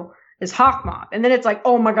Gabriel is Hawkmoth, and then it's like,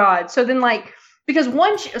 oh my god. So then like, because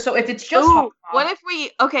so if it's just Hawkmoth, what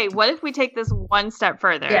if we take this one step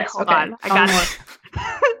further? Yes, Hold on, I got it.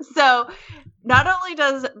 So not only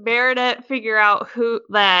does Marinette figure out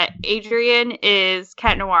that Adrian is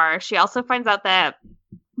Cat Noir, she also finds out that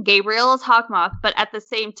Gabriel is Hawkmoth, but at the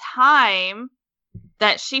same time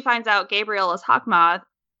that she finds out Gabriel is Hawkmoth,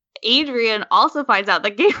 Adrian also finds out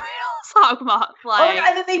that Gabriel is Hawkmoth. Like,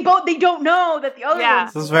 and then they don't know that the other one.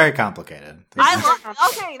 This is very complicated.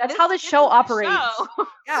 That's how the show operates.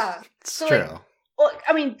 Yeah, it's true. Like, well,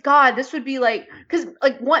 I mean, God, this would be like, because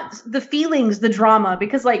like once the feelings, the drama,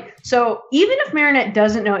 because like, so even if Marinette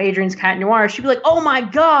doesn't know Adrian's Cat Noir, she'd be like, oh my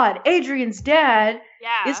God, Adrian's dad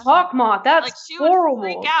is Hawkmoth. That's like, she horrible.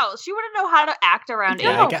 Would freak out. She wouldn't know how to act around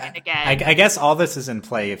Adrian again. I guess all this is in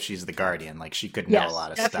play if she's the Guardian. Like, she could know a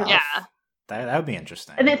lot of stuff. Yeah. That would be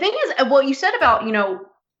interesting. And the thing is, what you said about,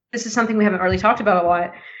 this is something we haven't really talked about a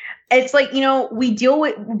lot. It's like, we deal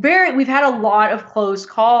with we've had a lot of close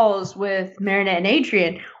calls with Marinette and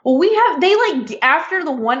Adrian. Well, they like, after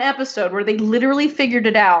the one episode where they literally figured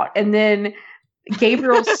it out, and then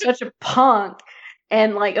Gabriel's such a punk,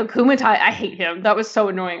 and like Akumatai, I hate him. That was so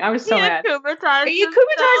annoying. I was so mad. He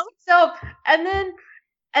akumatized himself, and then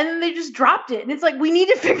they just dropped it, and it's like, we need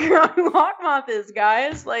to figure out who Hawkmoth is,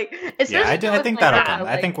 guys. Like, I think that'll come.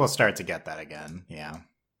 I think we'll start to get that again. Yeah.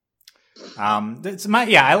 Look,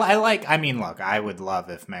 I would love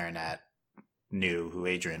if Marinette knew who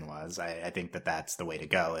Adrian was. I think that's the way to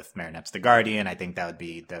go. If Marinette's the Guardian, I think that would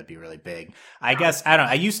be really big. I guess,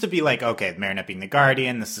 I used to be like, okay, Marinette being the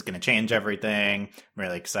Guardian, this is going to change everything. I'm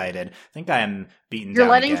really excited. I think I am beaten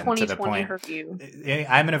down again to the point. Hurt you.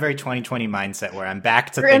 I'm in a very 2020 mindset where I'm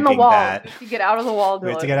back to thinking that you get out of the wall.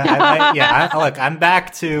 Look, I'm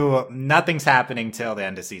back to nothing's happening till the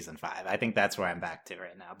end of season 5. I think that's where I'm back to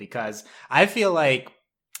right now, because I feel like,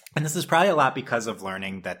 and this is probably a lot because of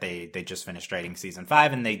learning that they just finished writing season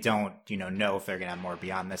 5 and they don't, know if they're going to have more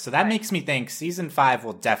beyond this. So that makes me think season 5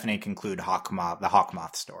 will definitely conclude the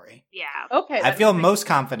Hawkmoth story. Yeah. Okay. I feel most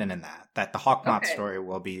confident in that the Hawkmoth story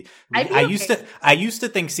will be. I used to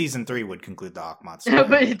think season 3 would conclude the Hawkmoth story,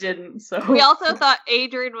 but it didn't. So we also thought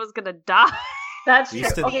Adrian was going to die. That's true.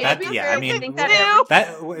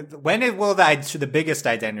 When will the biggest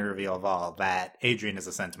identity reveal of all that Adrian is a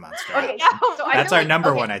Sentimonster? Okay, so that's our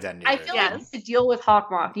number one identity. I feel like to deal with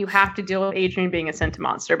Hawkmoth, you have to deal with Adrian being a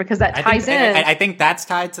Sentimonster, because that ties in. I think that's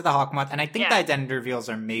tied to the Hawkmoth, and I think the identity reveals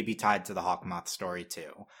are maybe tied to the Hawkmoth story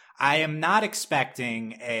too. I am not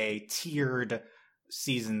expecting a tiered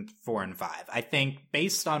season 4 and 5. I think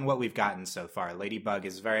based on what we've gotten so far, Ladybug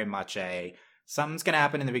is very much something's going to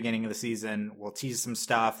happen in the beginning of the season. We'll tease some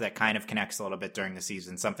stuff that kind of connects a little bit during the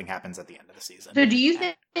season. Something happens at the end of the season. So do you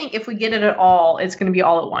think if we get it at all, it's going to be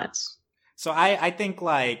all at once? So I think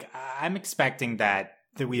I'm expecting that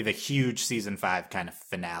we have a huge season 5 kind of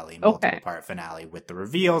finale, multiple part finale with the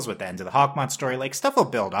reveals, with the end of the Hawkmoth story. Like, stuff will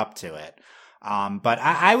build up to it. But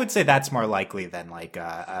I would say that's more likely than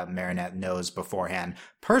Marinette knows beforehand.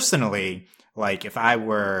 Personally, if I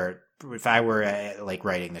were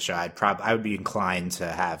writing the show, I would be inclined to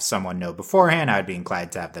have someone know beforehand. I would be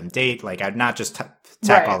inclined to have them date. Like, I'd not just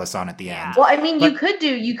tack all this on at the end. Well, I mean, you could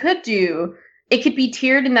do. It could be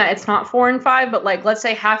tiered in that it's not 4 and 5, but like, let's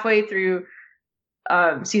say halfway through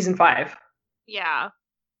season 5. Yeah.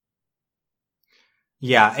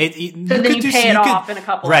 Yeah, so then you pay it off in a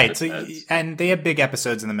couple episodes. And they have big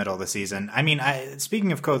episodes in the middle of the season. I mean,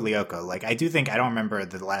 speaking of Code Lyoko, I don't remember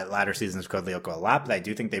the latter seasons of Code Lyoko a lot, but I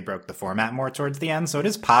do think they broke the format more towards the end. So it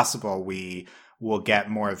is possible we will get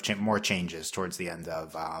more changes towards the end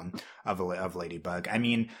of Ladybug. I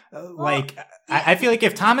mean, I feel like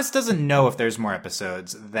if Thomas doesn't know if there's more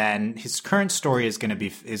episodes, then his current story is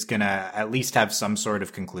gonna at least have some sort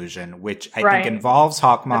of conclusion, which I think involves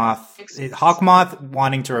Hawkmoth. Hawkmoth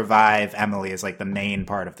wanting to revive Emily is like the main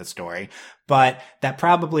part of the story, but that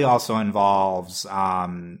probably also involves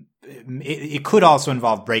it could also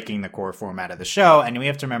involve breaking the core format of the show, and we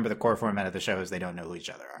have to remember the core format of the show is they don't know who each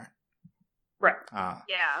other are. Right.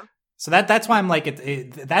 Yeah. So that's why I'm like,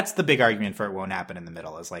 that's the big argument for it won't happen in the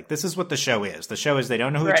middle, is like, this is what the show is. The show is they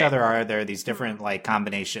don't know who each other are. There are these different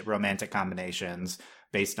romantic combinations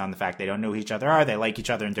based on the fact they don't know who each other are. They like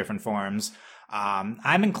each other in different forms.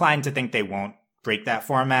 I'm inclined to think they won't break that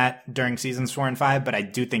format during seasons 4 and 5, but I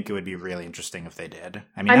do think it would be really interesting if they did.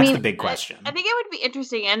 I mean, that's the big question. I think it would be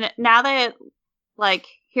interesting. And now that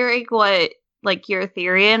hearing what your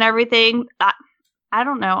theory and everything, I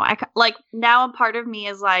don't know. Like now a part of me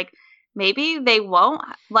is like, maybe they won't,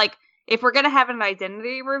 like, if we're going to have an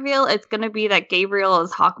identity reveal, it's going to be that Gabriel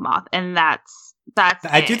is Hawkmoth, and that's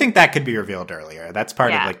I do think that could be revealed earlier. That's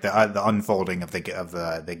part of like the unfolding of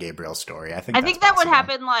the Gabriel story. I think that would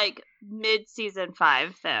happen like mid season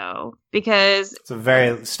 5 though, because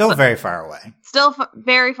it's still very far away. Still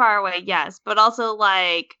very far away, yes, but also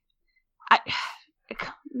like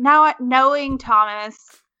now knowing Thomas,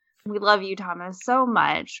 we love you, Thomas, so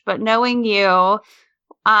much, but knowing you,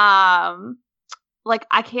 like,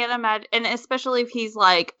 I can't imagine, and especially if he's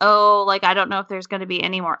like, oh, like, I don't know if there's going to be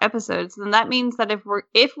any more episodes, then that means that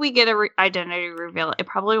if we get a identity reveal, it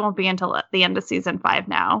probably won't be until the end of season 5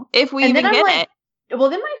 now, if we even get it.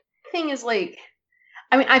 Well, then my thing is, like,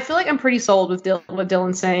 I mean, I feel like I'm pretty sold with what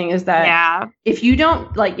Dylan's saying is that if you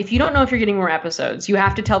don't know if you're getting more episodes, you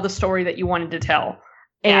have to tell the story that you wanted to tell.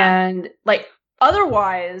 Yeah. And, like,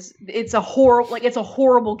 otherwise, it's a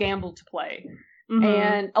horrible gamble to play. Mm-hmm.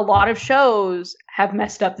 And a lot of shows have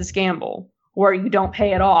messed up this gamble where you don't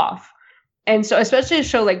pay it off. And so, especially a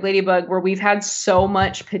show like Ladybug, where we've had so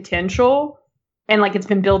much potential and like it's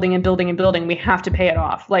been building and building and building, we have to pay it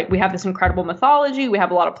off. Like, we have this incredible mythology. We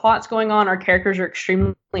have a lot of plots going on. Our characters are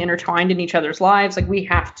extremely intertwined in each other's lives. Like, we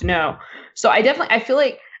have to know. So I feel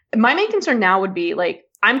like my main concern now would be, like,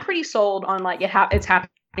 I'm pretty sold on, like, it's happening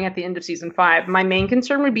at the end of season 5. My main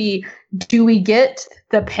concern would be, do we get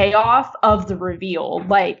the payoff of the reveal?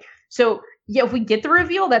 Like, so yeah, if we get the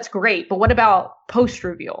reveal, that's great, but what about post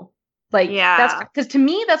reveal? Like, that's because to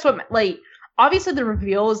me, that's what, like, obviously the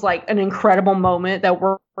reveal is like an incredible moment that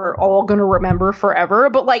we're all going to remember forever,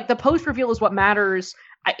 but like the post reveal is what matters,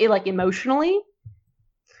 like, emotionally.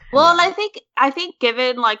 Well, and I think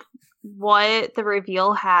given like what the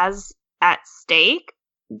reveal has at stake,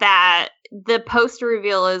 that the post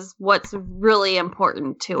reveal is what's really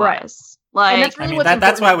important to us. Like, that's really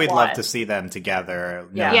that's why we'd love to see them together,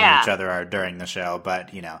 knowing each other during the show.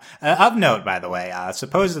 But, you know, of note, by the way,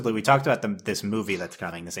 supposedly we talked about this movie that's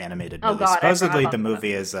coming, this animated movie. Supposedly the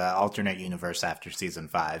movie is alternate universe after season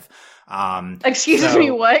 5. Excuse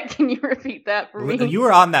me, what? Can you repeat that for me? You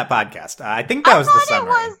were on that podcast. I think that was the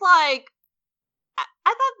summary. It was like,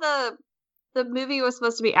 I thought the movie was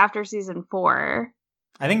supposed to be after season 4.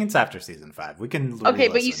 I think it's after season 5. We can okay,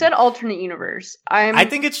 but you said alternate universe. I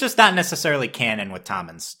think it's just not necessarily canon with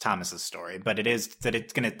Thomas's story, but it is that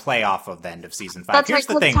it's going to play off of the end of season 5. That's right,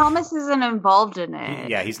 because Thomas isn't involved in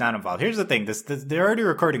it. Yeah, he's not involved. Here's the thing: they're already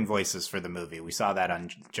recording voices for the movie. We saw that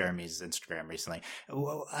on Jeremy's Instagram recently.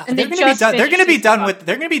 And they're going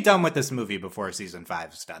to be done with this movie before season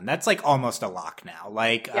 5 is done. That's like almost a lock now.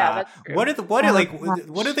 Like, what are they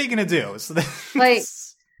going to do? So like.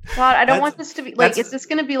 God, I don't want this to be like. Is this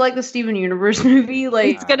going to be like the Steven Universe movie?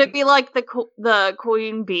 Like, it's going to be like the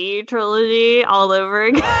Queen Bee trilogy all over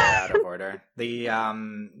again. Out of order.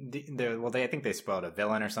 I think they spoiled a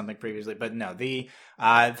villain or something previously, but no.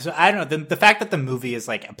 So I don't know. The fact that the movie is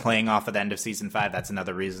like playing off at the end of season 5, that's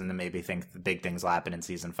another reason to maybe think the big things will happen in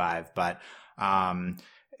season 5. But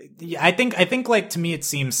I think like, to me, it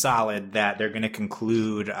seems solid that they're going to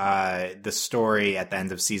conclude the story at the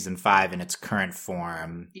end of season 5 in its current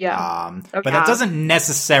form. Yeah. But that doesn't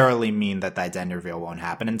necessarily mean that the identity reveal won't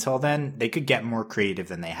happen until then. They could get more creative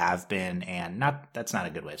than they have been, and that's not a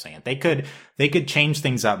good way of saying it. They could change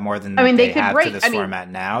things up more than they have to this format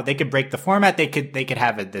now. They could break the format. They could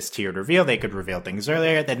have this tiered reveal. They could reveal things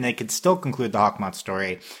earlier. Then they could still conclude the Hawkmoth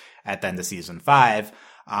story at the end of season 5.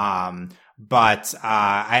 But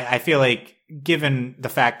I feel like, given the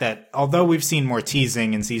fact that although we've seen more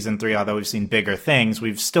teasing in season 3, although we've seen bigger things,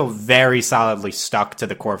 we've still very solidly stuck to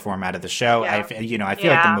the core format of the show. Yeah. I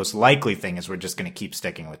feel like the most likely thing is we're just going to keep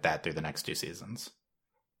sticking with that through the next 2 seasons.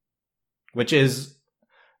 Which is,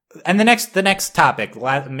 and the next topic,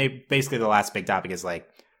 basically the last big topic, is like,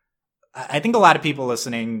 I think a lot of people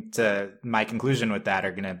listening to my conclusion with that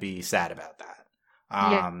are going to be sad about that.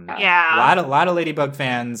 A lot of Ladybug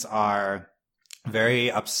fans are very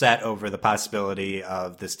upset over the possibility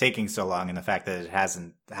of this taking so long and the fact that it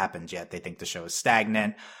hasn't happened yet. They think the show is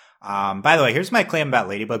stagnant. By the way, here's my claim about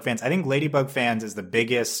Ladybug fans. I think Ladybug fans is the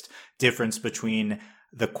biggest difference between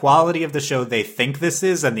the quality of the show they think this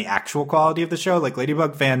is and the actual quality of the show. Like,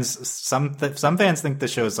 Ladybug fans, some fans think the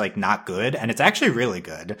show's like not good, and it's actually really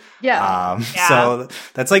good. So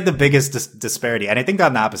that's like the biggest disparity. And I think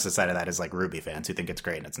on the opposite side of that is like RWBY fans who think it's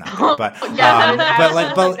great and it's not good. But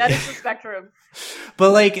that is the spectrum.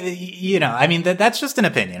 But like, you know, I mean, that's just an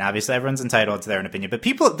opinion. Obviously, everyone's entitled to their own opinion. But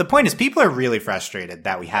the point is, people are really frustrated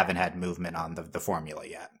that we haven't had movement on the formula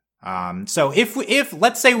yet. So if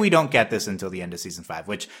let's say we don't get this until the end of season 5,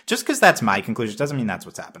 which just because that's my conclusion doesn't mean that's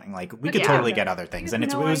what's happening. Like we could totally get other things, and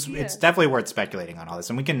it's definitely worth speculating on all this,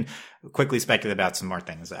 and we can quickly speculate about some more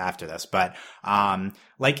things after this. But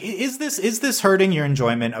like is this hurting your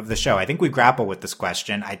enjoyment of the show? I think we grapple with this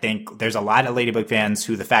question. I think there's a lot of Ladybug fans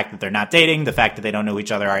who the fact that they're not dating, the fact that they don't know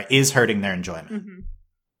each other is hurting their enjoyment. Mm-hmm.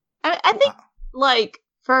 I think like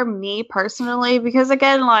for me personally, because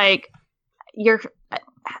again, like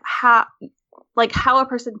how a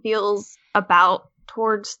person feels about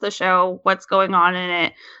towards the show, what's going on in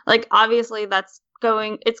it, like obviously it's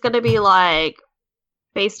going to be like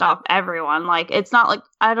based off everyone. Like it's not like,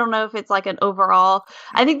 I don't know if it's like an overall,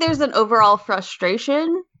 I think there's an overall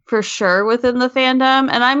frustration for sure within the fandom,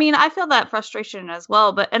 and I mean I feel that frustration as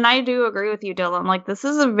well, and I do agree with you, Dylan, like this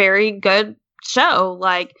is a very good show.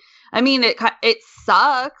 Like I mean, it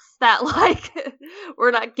sucks that, like,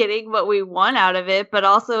 we're not getting what we want out of it, but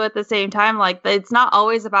also at the same time, like, it's not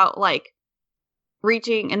always about, like,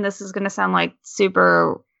 reaching, and this is going to sound, like,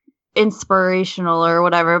 super inspirational or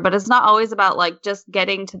whatever, but it's not always about, like, just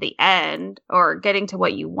getting to the end or getting to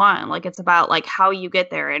what you want. Like, it's about, like, how you get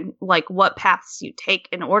there and, like, what paths you take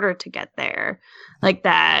in order to get there. Like,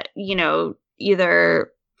 that, you know,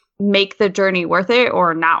 either make the journey worth it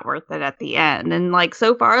or not worth it at the end. And like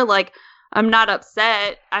so far, like I'm not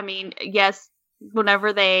upset. I mean, yes,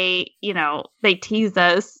 whenever they tease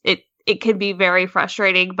us, it can be very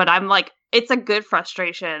frustrating, but I'm like, it's a good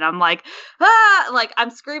frustration. I'm like, like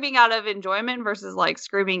I'm screaming out of enjoyment versus like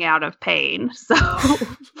screaming out of pain. So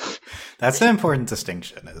that's the important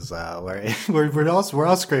distinction. Is we're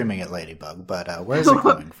all screaming at Ladybug, but where's it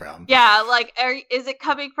coming from? Yeah, like is it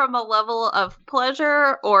coming from a level of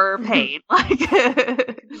pleasure or pain? Like,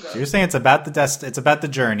 so you're saying it's about the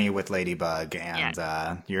journey with Ladybug,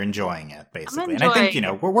 and you're enjoying it basically. And I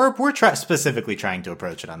think we're specifically trying to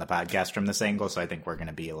approach it on the podcast from this angle, so I think we're going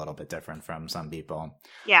to be a little bit different from some people.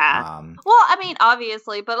 Yeah. Well, I mean,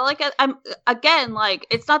 obviously, but like I'm again, like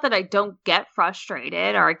it's not that I don't get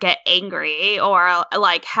frustrated or get angry or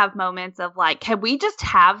like have moments of like, can we just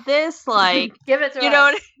have this? Like, give it to us.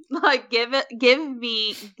 Know, like give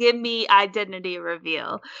me identity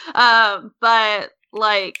reveal. But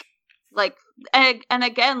like, and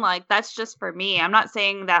again, like that's just for me. I'm not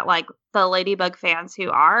saying that like the Ladybug fans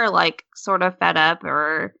who are like sort of fed up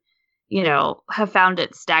or have found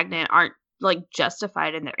it stagnant aren't like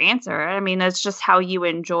justified in their answer. I mean, it's just how you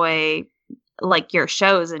enjoy like your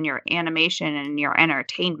shows and your animation and your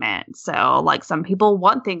entertainment. So like some people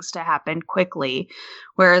want things to happen quickly,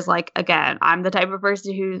 whereas like again, I'm the type of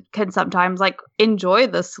person who can sometimes like enjoy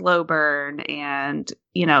the slow burn and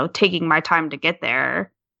taking my time to get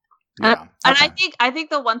there. Yeah. And I think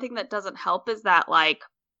the one thing that doesn't help is that like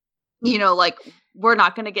like we're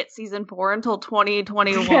not going to get season 4 until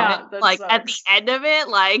 2021. Yeah, like sucks. At the end of it,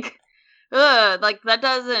 like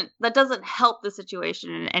that doesn't help the situation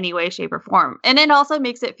in any way, shape, or form. And it also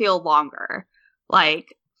makes it feel longer,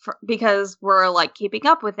 like because we're like keeping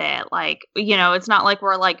up with it. Like it's not like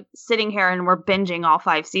we're like sitting here and we're binging all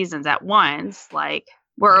 5 seasons at once. Like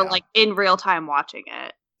we're like in real time watching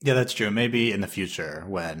it. Yeah, that's true. Maybe in the future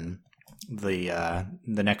when the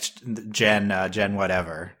next gen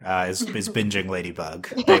whatever is binging Ladybug,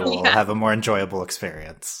 they will have a more enjoyable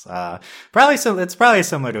experience. It's probably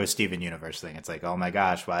similar to a Steven Universe thing. It's like, oh my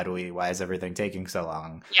gosh, why is everything taking so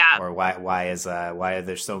long? Yeah. Or why is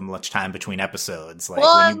there so much time between episodes? Like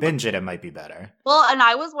when you binge it might be better. Well, and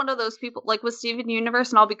I was one of those people like with Steven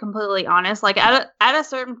Universe, and I'll be completely honest, like at a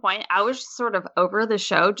certain point I was sort of over the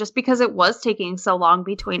show just because it was taking so long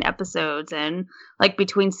between episodes and like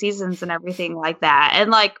between seasons and everything like that.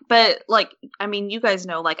 And like, but like, I mean, you guys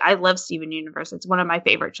know, like I love Steven Universe. It's one of my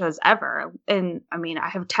favorite shows ever. And I mean, I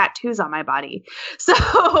have tattoos on my body. So,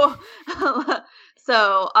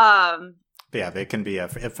 yeah, it can be a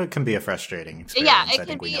frustrating experience. Yeah, it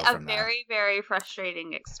can be a very, very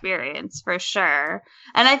frustrating experience for sure.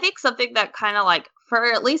 And I think something that kind of like,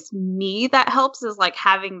 for at least me, that helps is like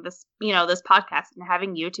having this, this podcast and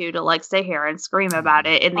having you two to like sit here and scream about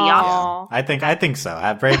it in the audience. Yeah, I think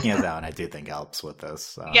so. Breaking it down, I do think helps with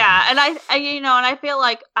this. Yeah, and I and I feel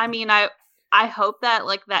like, I mean, I hope that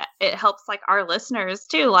like that it helps like our listeners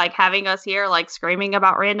too, like having us here like screaming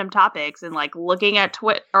about random topics and like looking at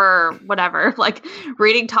Twitter or whatever, like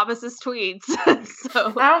reading Thomas's tweets.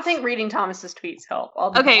 So I don't think reading Thomas's tweets help.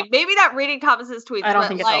 Okay, maybe not reading Thomas's tweets. I don't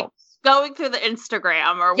think it helps. going through the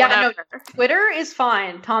Instagram or whatever. No, Twitter is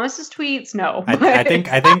fine. Thomas's tweets, no. I think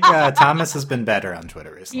Thomas has been better on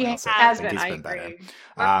Twitter recently. He has been. I agree.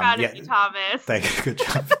 We're proud of you, Thomas. Thank you. Good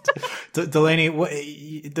job. Delaney,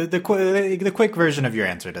 the quick version of your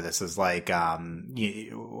answer to this is like,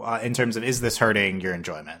 in terms of, is this hurting your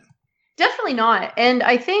enjoyment? Definitely not. And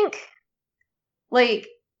I think, like,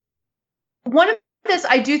 one of this,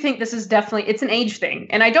 I do think this is definitely, it's an age thing.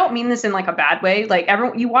 And I don't mean this in like a bad way. Like,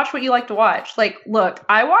 everyone, you watch what you like to watch. Like, look,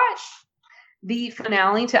 I watched the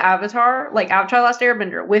finale to Avatar, like Avatar Last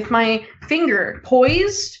Airbender, with my finger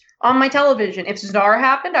poised on my television. If Zara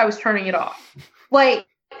happened, I was turning it off. And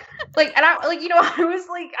I, like, you know, I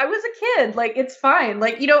was a kid. Like, it's fine.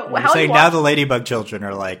 Like, you know, you're saying now the Ladybug children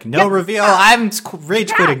are like, no reveal. I'm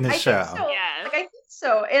rage quitting this show. So. Yeah, like, I think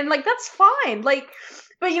so. And like, that's fine. Like,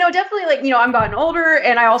 but, you know, definitely, like, you know, I'm gotten older,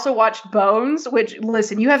 and I also watched Bones, which,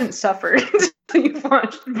 listen, you haven't suffered until you've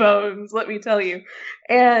watched Bones, let me tell you.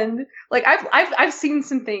 And, like, I've seen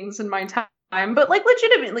some things in my time, but, like,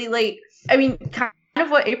 legitimately, like, I mean, kind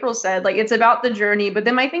of what April said, like, it's about the journey, but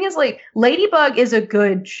then my thing is, like, Ladybug is a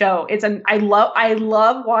good show. I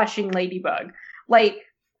love watching Ladybug. Like,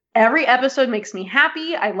 every episode makes me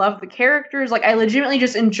happy. I love the characters. Like, I legitimately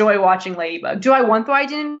just enjoy watching Ladybug. Do I want the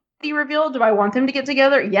identity reveal? Do I want them to get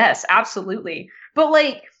together? Yes, absolutely. But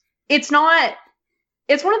like, it's one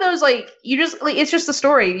of those, like, you just, like, it's just the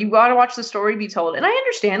story. You gotta watch the story be told. And I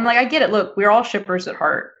understand, like, I get it. Look, we're all shippers at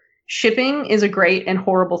heart. Shipping is a great and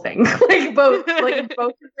horrible thing. Like, both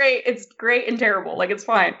are great. It's great and terrible. Like, it's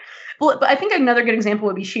fine. But I think another good example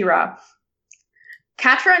would be She-Ra.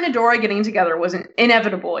 Catra and Adora getting together wasn't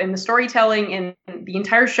inevitable in the storytelling, and the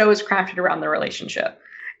entire show is crafted around their relationship.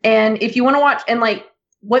 And if you want to watch, and like,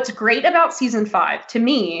 what's great about season 5 to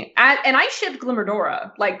me, and I shipped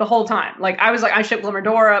Glimmerdora like the whole time. Like, I was like, I shipped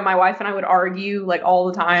Glimmerdora. My wife and I would argue like all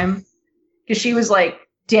the time because she was like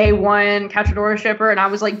day one Catchadora shipper, and I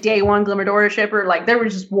was like day one Glimmerdora shipper. Like, there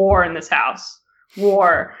was just war in this house,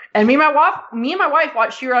 war. And me and my wife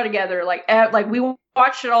watched She-Ra together. Like we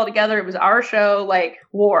watched it all together. It was our show. Like,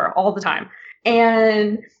 war all the time.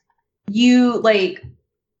 And you like,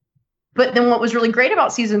 but then what was really great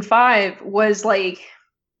about season 5 was like,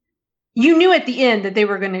 you knew at the end that they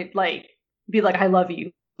were going to like be like, I love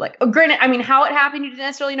you. Like, granted, I mean, how it happened, you didn't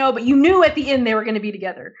necessarily know, but you knew at the end they were going to be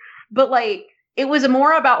together. But like, it was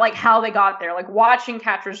more about like how they got there, like watching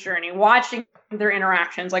Catra's journey, watching their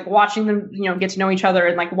interactions, like watching them, you know, get to know each other,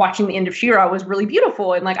 and like watching the end of She-Ra was really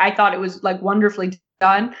beautiful. And like, I thought it was like wonderfully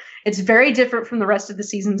done. It's very different from the rest of the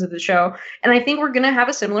seasons of the show. And I think we're going to have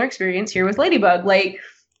a similar experience here with Ladybug. Like,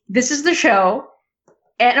 this is the show.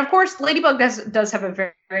 And of course, Ladybug does have a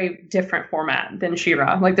very, very different format than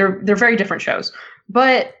She-Ra. Like, they're very different shows.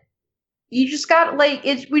 But you just got like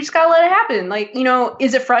we just gotta let it happen. Like, you know,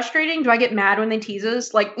 is it frustrating? Do I get mad when they tease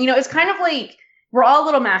us? Like, you know, it's kind of like we're all a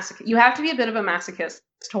little masochist. You have to be a bit of a masochist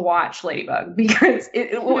to watch Ladybug because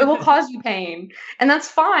it will cause you pain, and that's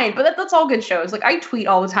fine. But that's all good shows. Like, I tweet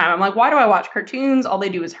all the time. I'm like, why do I watch cartoons? All they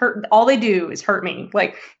do is hurt me.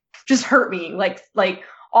 Like, just hurt me. Like.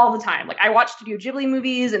 All the time. Like, I watch Studio Ghibli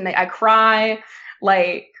movies and I cry.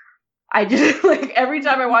 Like, I just, like, every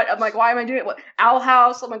time I watch, I'm like, why am I doing it? Owl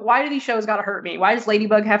House. I'm like, why do these shows gotta hurt me? Why does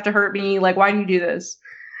Ladybug have to hurt me? Like, why do you do this?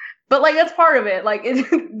 But like, that's part of it. Like,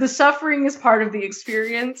 the suffering is part of the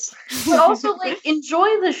experience. But also, like, enjoy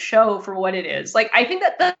the show for what it is. Like, I think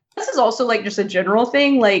that this is also like just a general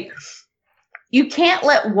thing. Like, you can't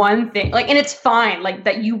let one thing, like, and it's fine, like,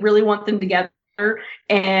 that you really want them together.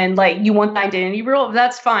 And like, you want the identity reveal,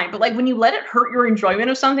 that's fine. But like, when you let it hurt your enjoyment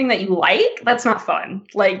of something that you like, that's not fun.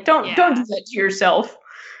 Like, don't do that to yourself.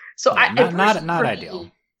 So yeah, not ideal.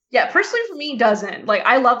 Yeah, personally for me, doesn't. Like,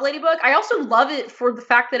 I love Ladybug. I also love it for the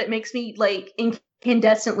fact that it makes me like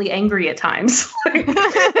incandescently angry at times. Like, you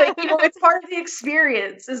know, it's part of the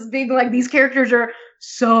experience is being like, these characters are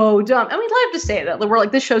so dumb. And we love to say that. Like, we're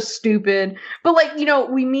like, this show's stupid. But like, you know,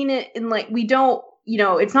 we mean it in like, we don't, you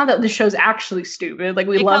know, it's not that the show's actually stupid. Like,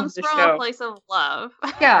 we love the show. It comes from a place of love.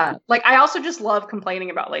 Yeah. Like, I also just love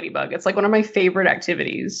complaining about Ladybug. It's like one of my favorite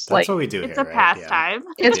activities. That's like, what we do. It's here, a pastime.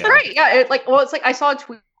 Yeah. It's great. Yeah. It's like, I saw a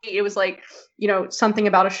tweet. It was like, you know, something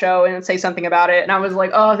about a show and say something about it. And I was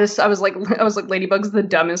like, I was like, Ladybug's the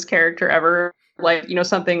dumbest character ever. Like, you know,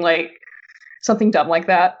 something dumb like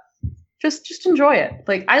that. Just enjoy it.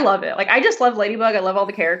 Like, I love it. Like, I just love Ladybug. I love all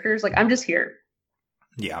the characters. Like, I'm just here.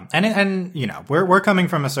 Yeah, and you know, we're coming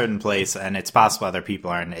from a certain place, and it's possible other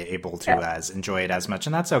people aren't able to as enjoy it as much,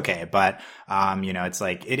 and that's okay. But you know, it's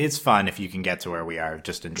like, it is fun if you can get to where we are,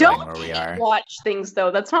 just enjoying where we are. Watch things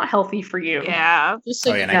though; that's not healthy for you. Yeah. Just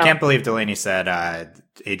so and I can't believe Delaney said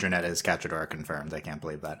Adrianetta is Cachador confirmed. I can't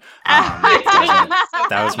believe that.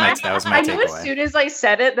 That was my takeaway. I knew as soon as I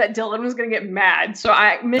said it that Dylan was going to get mad. So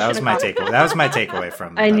that was my takeaway. That was my takeaway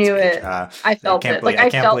from. I knew speech. it. I felt it. I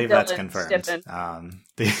can't believe that's confirmed.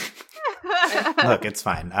 Look, it's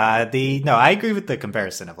fine. I agree with the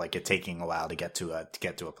comparison of like it taking a while to get to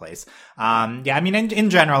a place. Yeah, I mean, in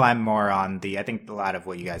general, I'm more on I think a lot of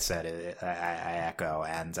what you guys said, I echo,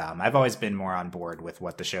 and I've always been more on board with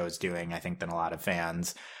what the show is doing, I think, than a lot of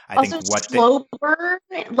fans. I think slow burn,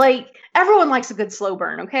 like everyone likes a good slow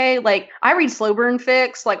burn. Okay, like I read slow burn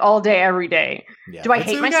fics like all day, every day. Yeah. Do I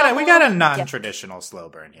hate myself? We got a non-traditional slow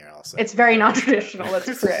burn here. Also, it's very non-traditional.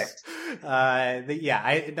 That's correct.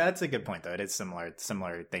 That's a good point, though. It is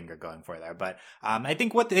similar thing you're going for there. But I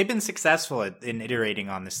think what they've been successful in iterating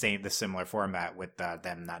on the similar format with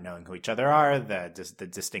them not knowing who each other are, the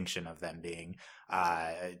distinction of them being.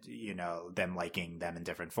 Them liking them in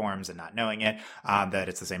different forms and not knowing it, that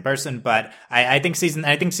it's the same person. But I think season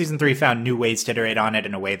 3 found new ways to iterate on it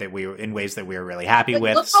in ways that we were really happy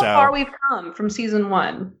with. Look how far we've come from season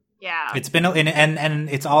 1. Yeah, it's been and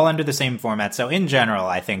it's all under the same format. So in general,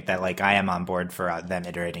 I think that like I am on board for them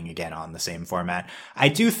iterating again on the same format. I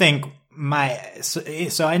do think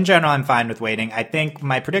so in general, I'm fine with waiting. I think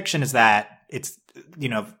my prediction is that it's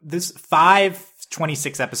this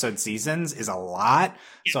 26 episode seasons is a lot.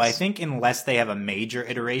 Yes. So I think unless they have a major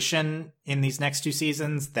iteration in these next 2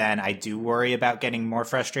 seasons, then I do worry about getting more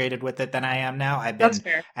frustrated with it than I am now. That's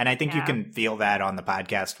fair. And I think you can feel that on the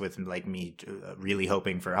podcast with like me really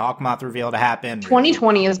hoping for a Hawkmoth reveal to happen.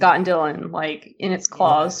 2020 has gotten Dylan like in its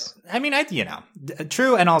claws. I mean,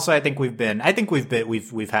 true. And also I think we've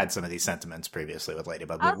had some of these sentiments previously with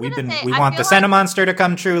Ladybug. We want the Sentimonster to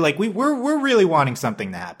come true. Like we're really wanting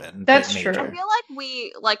something to happen. That's true. I feel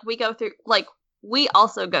like we go through we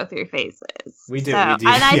also go through phases. We do. And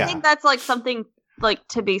I think that's like something like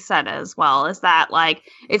to be said as well, is that like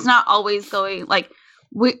it's not always going like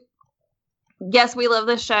we love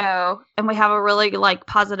the show and we have a really like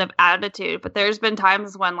positive attitude, but there's been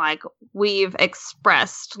times when like we've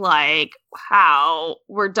expressed like how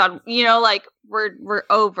we're done, like we're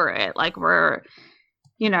over it, like we're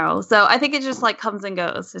so I think it just like comes and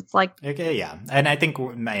goes. It's like okay, yeah, and I think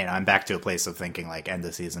I'm back to a place of thinking like end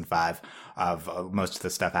of season 5 of most of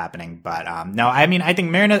the stuff happening. But no, I mean, I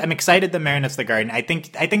think Marinette. I'm excited that Marinette's the Guardian. I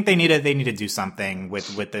think they need to do something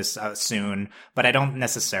with this soon. But I don't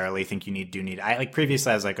necessarily think you need. I like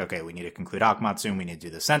previously I was like, okay, we need to conclude Hawkmoth soon. We need to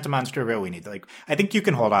do the Sentimonster reveal. We need to I think you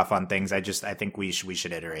can hold off on things. I think we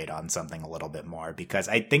should iterate on something a little bit more, because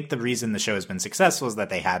I think the reason the show has been successful is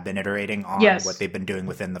that they have been iterating on what they've been doing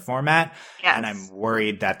within the format. Yes. And I'm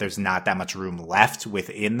worried that there's not that much room left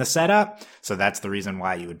within the setup. So that's the reason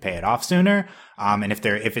why you would pay it off sooner. And if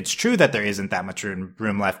it's true that there isn't that much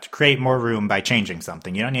room left, create more room by changing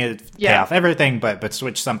something. You don't need to pay off everything, but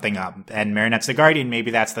switch something up. And Marinette's the Guardian,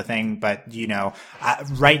 maybe that's the thing. But,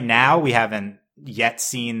 right now we haven't yet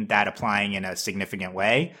seen that applying in a significant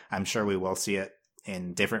way. I'm sure we will see it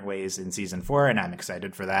in different ways in season 4, and I'm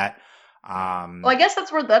excited for that. Well, I guess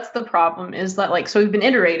that's the problem, is that so we've been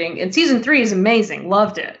iterating, and season 3 is amazing,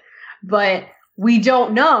 loved it, but we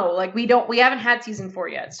don't know, we haven't had season 4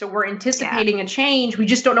 yet, so we're anticipating a change. We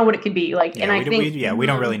just don't know what it could be like. Yeah, and we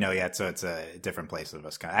don't really know yet, so it's a different place of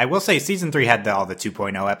us. I will say season 3 had all the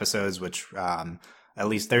 2.0 episodes, which at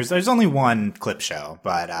least there's only one clip show,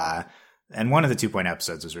 but and one of the 2.0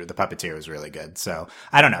 episodes was the Puppeteer was really good. So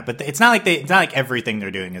I don't know, but it's not like everything they're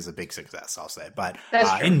doing is a big success, I'll say. But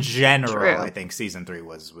in general, I think season 3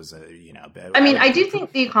 was I mean, I do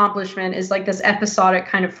think the accomplishment is this episodic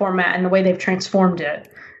kind of format and the way they've transformed it.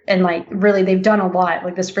 And really, they've done a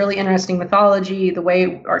lot. This really interesting mythology, the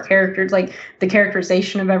way our characters, the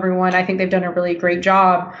characterization of everyone. I think they've done a really great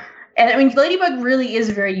job. And I mean, Ladybug really is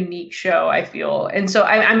a very unique show, I feel. And so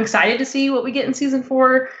I'm excited to see what we get in season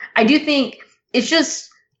 4. I do think it's just,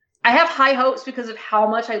 I have high hopes because of how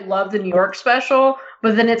much I love the New York special.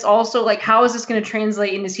 But then it's also how is this going to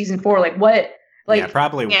translate into season 4?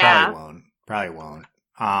 Probably won't.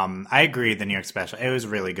 I agree. The New York special, it was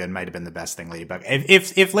really good. Might have been the best thing Ladybug.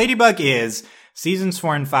 If Ladybug is seasons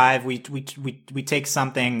 4 and 5, we take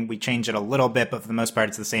something, we change it a little bit, but for the most part,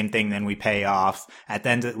 it's the same thing. Then we pay off at the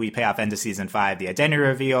end. We pay off end of season 5. The identity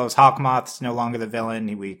reveals. Hawkmoth's no longer the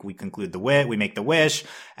villain. We conclude we make the wish,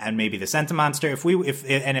 and maybe the Sentimonster.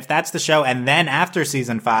 If that's the show, and then after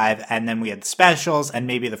season 5, and then we had the specials, and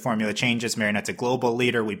maybe the formula changes. Marinette's a global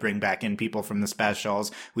leader. We bring back in people from the specials.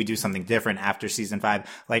 We do something different after season 5.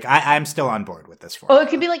 I'm still on board with this formula. Oh, it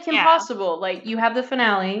could be Kim Possible. You have the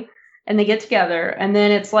finale. And they get together, and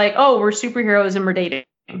then it's we're superheroes and we're dating.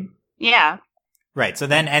 Yeah. Right. So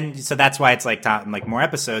that's why it's like more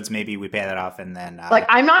episodes. Maybe we pay that off, and then like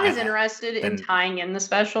I'm not as interested in tying in the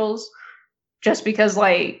specials, just because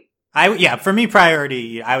like for me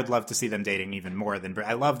priority. I would love to see them dating even more than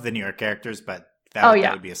I love the New York characters, but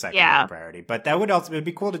that would be a secondary priority. But it would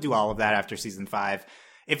be cool to do all of that after season 5.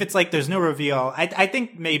 If it's like there's no reveal, I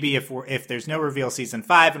think maybe if there's no reveal season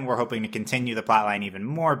 5 and we're hoping to continue the plotline even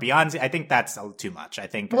more beyond, I think that's too much. I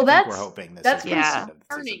think we're hoping that's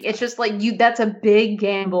concerning. It's just like that's a big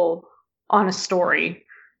gamble on a story.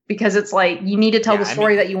 Because it's like you need to tell the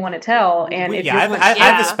story that you want to tell, and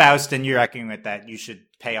I've espoused, and you're echoing with that. You should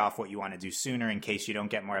pay off what you want to do sooner in case you don't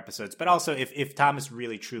get more episodes. But also, if Thomas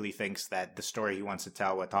really truly thinks that the story he wants to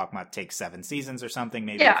tell with Hawkmoth takes 7 seasons or something,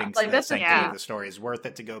 maybe he thinks the sanctity of the story is worth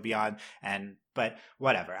it to go beyond. But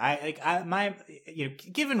whatever.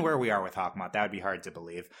 Given where we are with Hawkmoth, that would be hard to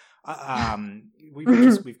believe.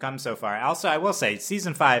 We've come so far. Also, I will say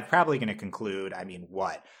season 5 probably going to conclude.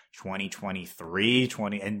 2023,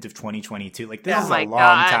 end of 2022. Like this is a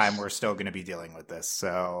long time. We're still going to be dealing with this.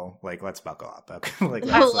 So like, let's buckle up. Okay.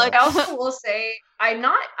 I also will say I don't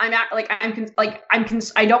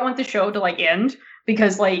want the show to like end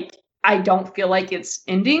because like I don't feel like it's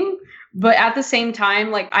ending. But at the same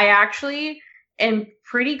time, like I actually am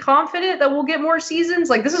pretty confident that we'll get more seasons.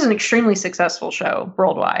 Like this is an extremely successful show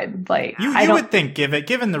worldwide. Like you would think,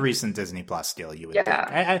 given the recent Disney Plus deal, you would think.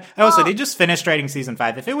 I also they just finished writing season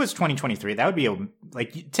 5. If it was 2023, that would be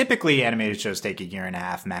typically animated shows take 1.5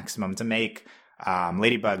 years maximum to make.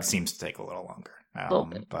 Ladybug seems to take a little longer.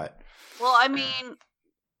 But I mean,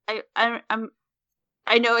 I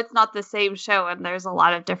know it's not the same show and there's a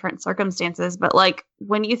lot of different circumstances, but like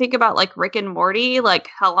when you think about like Rick and Morty, like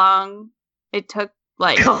how long it took.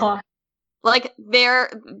 Like, God. Like they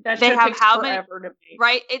have how many?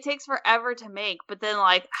 Right, it takes forever to make. But then,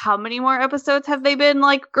 like, how many more episodes have they been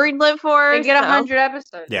like greenlit for? They get 100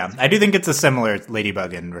 episodes. Yeah, I do think it's a similar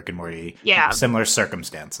Ladybug and Rick and Morty. Yeah, similar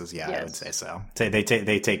circumstances. Yeah, yes. I would say so. They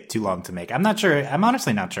take too long to make. I'm not sure. I'm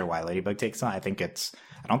honestly not sure why Ladybug takes long. I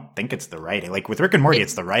don't think it's the writing. Like with Rick and Morty,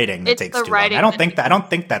 it's the writing that takes too long. I don't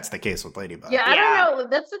think that's the case with Ladybug. Yeah, I don't know.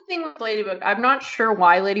 That's the thing with Ladybug. I'm not sure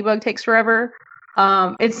why Ladybug takes forever.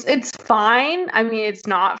 It's fine. I mean, it's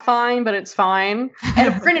not fine, but it's fine.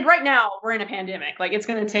 And granted, right now we're in a pandemic. Like, it's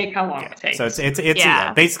going to take how long it takes. So it's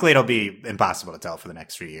basically it'll be impossible to tell for the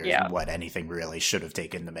next few years what anything really should have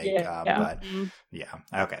taken to make. But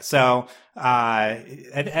okay. So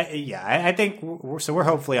I think we're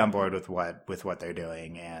hopefully on board with what they're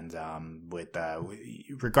doing, and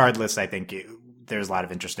regardless, I think there's a lot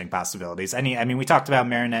of interesting possibilities. I mean, we talked about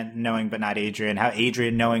Marinette knowing but not Adrian. How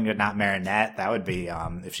Adrian knowing but not Marinette? That would be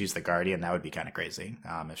if she's the Guardian, that would be kind of crazy.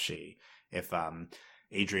 If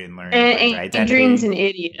Adrian learned her identity. Adrian's an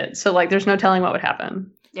idiot, so like, there's no telling what would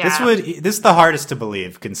happen. Yeah. This is the hardest to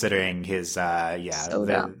believe considering his so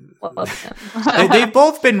dumb. They've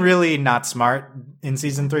both been really not smart in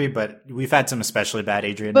season 3, but we've had some especially bad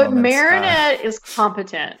Adrian moments. But Marinette is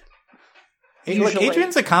competent. Look,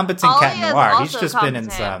 Adrian's a competent cat noir. He's just been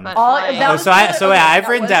in some. I've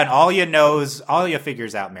written down Alia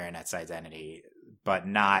figures out Marinette's identity, but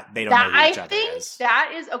not they don't know who each other is.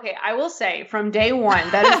 That is okay. I will say from day one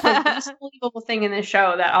that is the least believable thing in this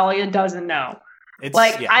show that Alia doesn't know.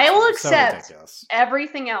 I will accept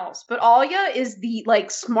everything else, but Alia is the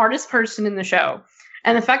like smartest person in the show,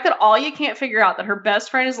 and the fact that Alia can't figure out that her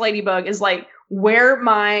best friend is Ladybug is like where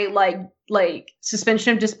my like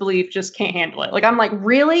suspension of disbelief just can't handle it. Like, I'm like,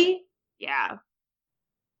 really? Yeah.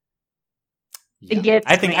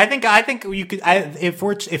 I think you could.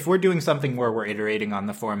 If we're doing something where we're iterating on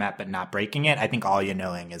the format but not breaking it, I think all you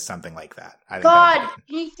knowing is something like that. God,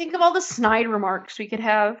 can you think of all the snide remarks we could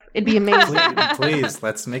have? It'd be amazing. Please,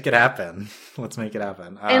 let's make it happen.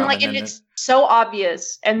 And it's so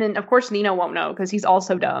obvious. And then of course Nino won't know because he's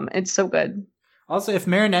also dumb. It's so good. Also, if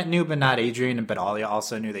Marinette knew but not Adrian, but Alia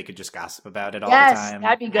also knew, they could just gossip about it all the time. Yes,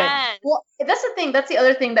 that'd be good. Yes. Well, that's the thing. That's the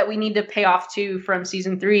other thing that we need to pay off to from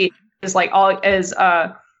season 3 is like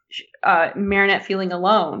Marinette feeling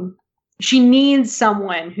alone. She needs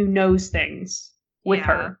someone who knows things with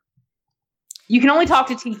her. You can only talk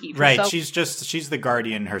to Tiki. Right. She's the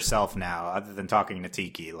Guardian herself now, other than talking to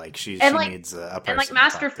Tiki. Like she needs a person. And like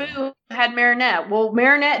Master Fu had Marinette. Well,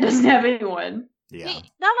 Marinette doesn't have anyone. Yeah.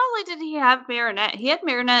 Not only did he have Marinette, he had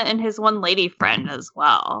Marinette and his one lady friend as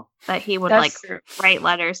well that he would write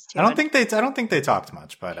letters to. I don't think they talked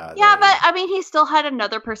much, but but I mean, he still had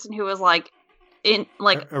another person who was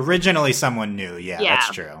originally someone new. Yeah,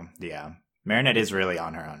 that's true. Yeah, Marinette is really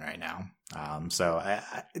on her own right now. That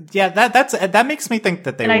makes me think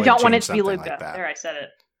that they. And would I don't want it change to be something Luca. like that. There, I said it.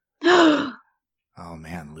 Oh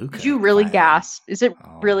man, Luca. Did you really finally. gasp? Is it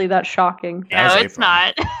really that shocking? That was No, it's April.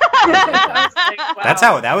 not. I was like, wow. That's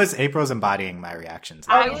how that was April's embodying my reactions.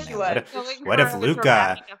 I Oh, wish man, you what would. if, what if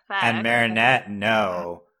Luca and Marinette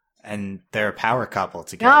know and they're a power couple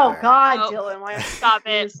together? No, God, Nope. Dylan, why Stop are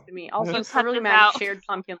you it. this to me? Also, You I'm cut really this mad out. you shared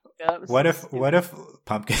pumpkin Luca. It was What so if stupid.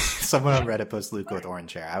 pumpkin someone on Reddit posts Luca with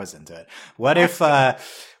orange hair? I was into it. What if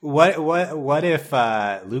what if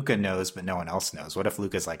Luca knows but no one else knows? What if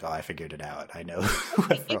Luca's like, oh, I figured it out. I know who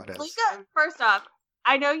everyone is. Luca, first off,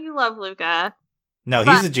 I know you love Luca. No,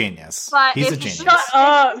 he's a genius. but He's a if genius. Luca- Shut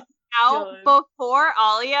up! Out Dylan. before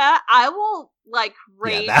Alia, I will like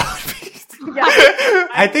rage. Yeah, that would be. Yeah.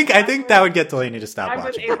 I think that would get Delaney to stop I'm with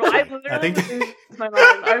watching. April. I Buffy. literally think lose my mind.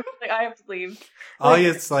 I was like, I have to leave.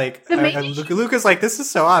 Alia's like, The main Luca's like, this is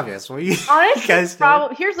so obvious. What are you Honestly, guys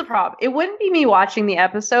doing? here's the problem. It wouldn't be me watching the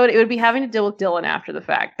episode. It would be having to deal with Dylan after the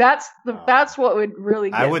fact. That's what would really.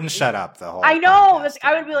 Get I wouldn't me. shut up the whole. I know. podcast.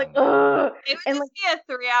 I would be like, ugh. It would And, just be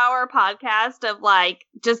a 3-hour podcast of like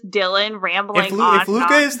just Dylan rambling If, on. if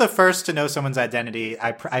Luca is the first to know someone's identity,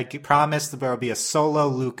 I promise that there will be a solo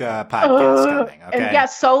Luca podcast coming. Okay. And yeah,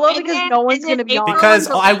 solo And because then- no one's and then going to be on. April because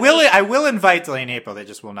and I Delaney. will invite Delaney April. They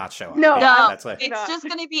just will not show up. No. Yeah, No, that's what. it's just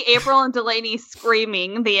going to be April and Delaney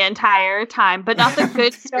screaming the entire time, but not the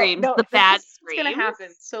good screams, the bad this is screams. going to happen.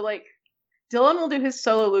 So like, Dylan will do his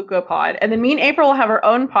solo Luca pod, and then me and April will have our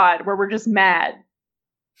own pod where we're just mad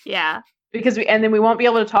Yeah, because then we won't be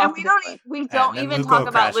able to talk. and we to don't Dylan. we don't then even Luca talk will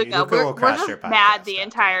about crash- Luca. Luca will We're crash just your mad podcast the after.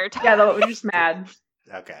 entire time. Yeah, though we're just mad.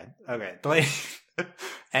 Okay.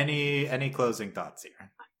 Delaney, any closing thoughts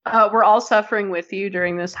here? We're all suffering with you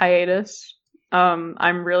during this hiatus.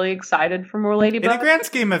 I'm really excited for more In Ladybug. the grand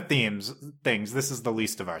scheme of things, this is the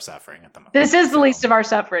least of our suffering at the moment. This is the So- least of our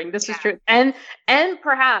suffering. This is Yeah. true, and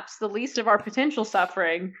perhaps the least of our potential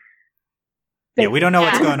suffering. Yeah, we don't know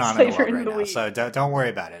what's Yeah. going on in the Later world in right the now, week. so don't worry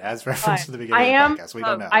about it. As referenced Fine. to the beginning I of am- the podcast, we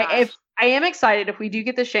don't know. I am excited if we do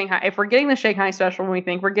get the Shanghai. If we're getting the Shanghai special when we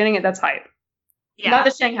think we're getting it, that's hype. Yeah. Not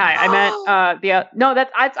the Shanghai. I meant no.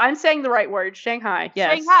 I'm saying the right word. Shanghai.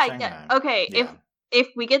 Yes. Shanghai. Yeah. Shanghai. Okay. Yeah. If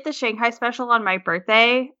we get the Shanghai special on my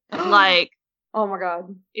birthday, like Oh my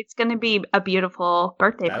god. it's gonna be a beautiful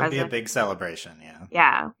birthday That would be a present. big celebration. Yeah.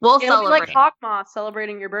 Yeah, we'll It'll celebrate. be like Hawkmoth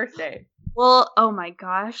celebrating your birthday. Well, oh my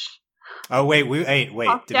gosh. Oh wait,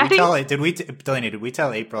 Hawk Did Daddy? we tell? Delaney? Did we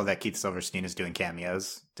tell April that Keith Silverstein is doing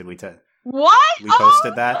cameos? Did we tell? What? We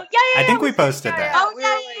posted that. Oh, yeah, I think we said- posted yeah, that. Oh we yeah,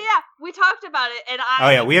 were yeah, like- yeah. We talked about it, and I. Oh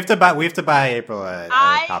yeah, we have to buy April a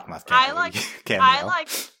Hawkmoth cameo.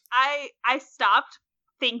 I stopped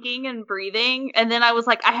thinking and breathing, and then I was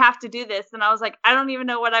like, I have to do this, and I was like, I don't even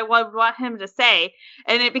know what I would want him to say,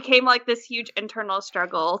 and it became like this huge internal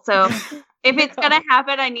struggle. So if it's gonna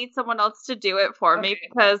happen, I need someone else to do it for me Okay.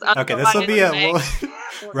 because Okay, this will be otherwise,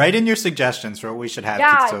 we'll, write in your suggestions for what we should have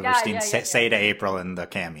Yeah, Keith Silverstein yeah, say to April in the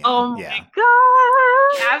cameo. oh yeah. my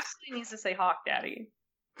god. He absolutely needs to say Hawk Daddy.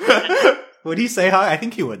 Would he say Hawk? I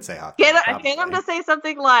think he would say Hawk. Get probably. him to say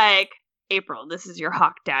something like, April, this is your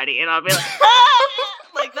Hawk Daddy, and I'll be like, ah!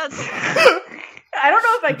 Like that's. I don't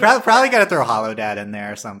know if I You can. probably got to throw Hollow Dad in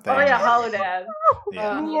there or something. Oh yeah, Hollow Dad.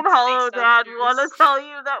 Yeah. Me and Hello Dad want to tell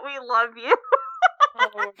you that we love you.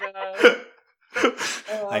 Oh my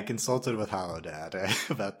god. I consulted with Hollow Dad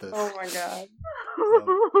about this. Oh my god.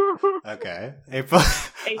 Okay, April.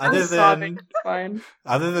 April's sobbing. It's fine.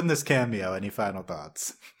 Other than this cameo, any final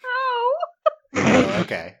thoughts? No.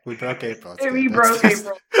 Okay, we broke April. It's We good. broke That's-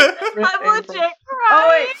 April. I'm legit crying. Oh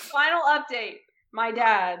wait, final update. My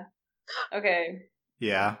dad. Okay.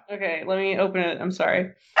 Yeah. Okay, let me open it. I'm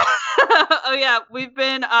sorry. Oh yeah, we've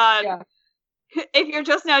been if you're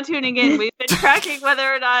just now tuning in, we've been tracking whether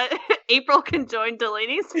or not April can join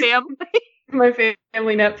Delaney's family. My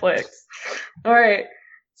family Netflix. All right.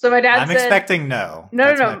 So my dad I'm said expecting no. No,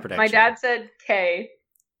 That's no, my no. prediction. My dad said K,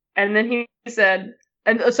 and then he said,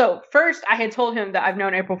 and so first I had told him that I've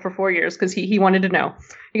known April for 4 years because he wanted to know.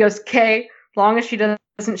 He goes, K, long as she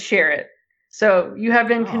doesn't share it. So you have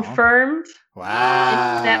been Aw. confirmed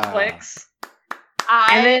Wow. in Netflix,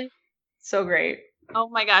 and then so great. Oh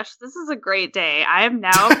my gosh, this is a great day. I am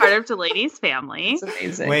now a part of Delaney's family. It's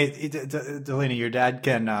amazing. Wait, Delaney, your dad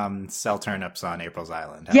can sell turnips on April's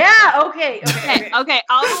Island. How about Yeah. that? Okay. Okay, okay.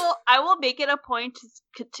 I will make it a point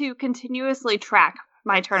to continuously track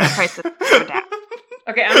my turnip prices. with my dad.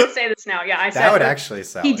 Okay. I'm gonna say this now. Yeah, I said That would actually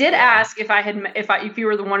sell. He it, did yeah. ask if you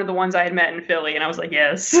were one of the ones I had met in Philly, and I was like,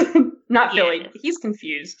 yes, not Philly. Yes. He's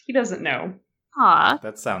confused. He doesn't know. Aw.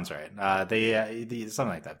 That sounds right. Something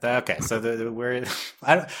like that. Okay, so we're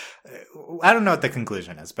I don't know what the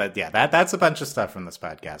conclusion is, but yeah, that's a bunch of stuff from this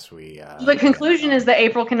podcast. The conclusion is that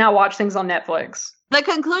April can now watch things on Netflix. The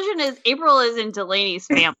conclusion is April is in Delaney's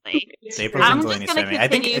family. I'm just going to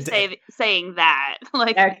continue saying that.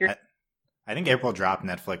 Like, accurate. I think April dropped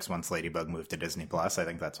Netflix once Ladybug moved to Disney Plus. I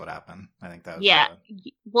think that's what happened. I think that was,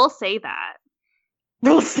 we'll say that.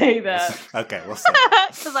 We'll say that. Okay, we'll say that.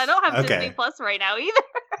 Because I don't have Disney Plus right now either.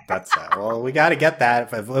 That's well, we got to get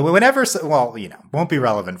that whenever. Well, won't be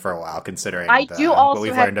relevant for a while considering I do also what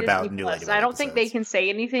we've have learned Disney about new Plus. Ladybug I don't think they can say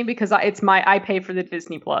anything because I pay for the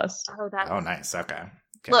Disney Plus. Oh, nice. Okay.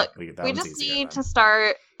 Look, we just need to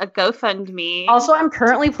start a GoFundMe. Also, I'm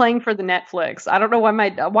currently playing for the Netflix. I don't know why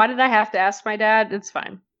did I have to ask my dad? It's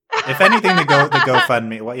fine. If anything, the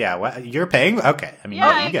GoFundMe. Well, yeah, what, you're paying? Okay, I mean,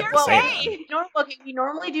 you get to say that. We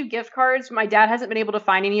normally do gift cards. My dad hasn't been able to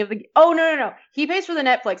find any of the. Oh no! He pays for the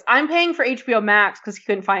Netflix. I'm paying for HBO Max because he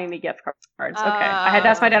couldn't find any gift cards. Okay, I had to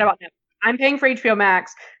ask my dad about Netflix. I'm paying for HBO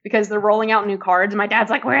Max because they're rolling out new cards. And my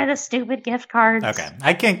dad's like, "Where are the stupid gift cards?" Okay,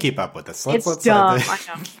 I can't keep up with this. It's dumb. I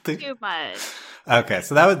know. Too much. Okay,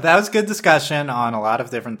 so that was good discussion on a lot of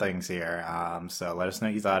different things here. So let us know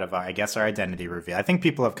what you thought of our identity reveal. I think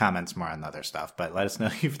people have comments more on other stuff, but let us know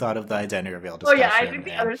what you've thought of the identity reveal discussion. Oh yeah, I think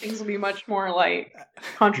the other things will be much more like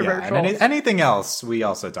controversial. Yeah, and anything else we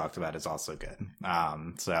also talked about is also good.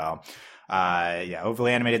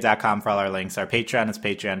 Overlyanimated.com for all our links. Our Patreon is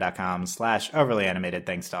patreon.com/overlyanimated.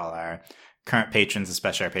 Thanks to all our current patrons,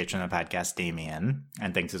 especially our patron of the podcast, Damien.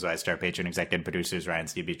 And thanks as always to our patron executive producers, Ryan,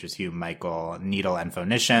 Steve, Beatrice, Hugh, Michael, Needle, and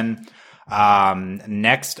Phonician.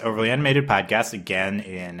 Next Overly Animated podcast, again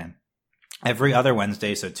in every other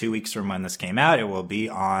Wednesday, so 2 weeks from when this came out, it will be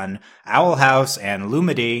on Owl House and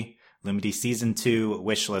Lumity Season 2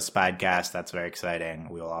 Wishlist podcast. That's very exciting.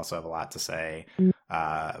 We will also have a lot to say. We'll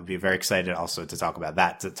be very excited also to talk about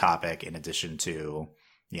that topic in addition to,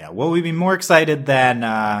 will we be more excited than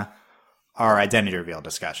our identity reveal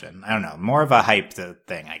discussion? I don't know. More of a hype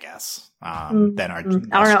thing, I guess, than our. I don't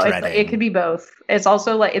know. It could be both. It's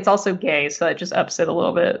also gay, so it just ups it a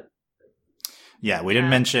little bit. Yeah, we didn't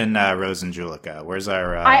mention Rose and Julica. Where's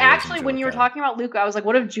our? I actually, when you were talking about Luca, I was like,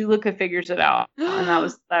 "What if Julica figures it out?" And that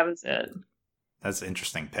was it. That's an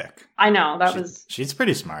interesting pick. I know she's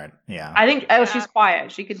pretty smart. Yeah, I think. She's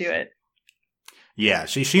quiet. She could do it. Yeah,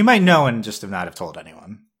 she might know and just not have told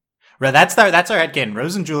anyone. Right, that's our headcanon.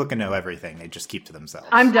 Rose and Julica know everything. They just keep to themselves.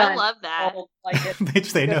 I'm done. I love that.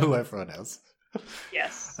 They know who everyone is.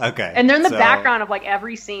 Yes. Okay. And they're in the background of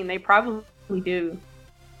every scene. They probably do.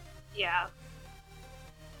 Yeah.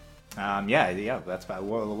 That's fine.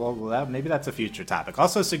 Well, maybe that's a future topic.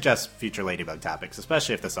 Also suggest future Ladybug topics,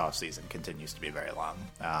 especially if this off season continues to be very long.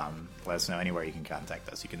 Let us know anywhere you can contact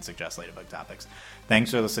us. You can suggest Ladybug topics. Thanks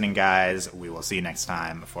for listening, guys. We will see you next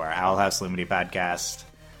time for our Owl House Lumity podcast.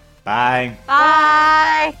 Bye.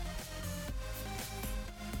 Bye.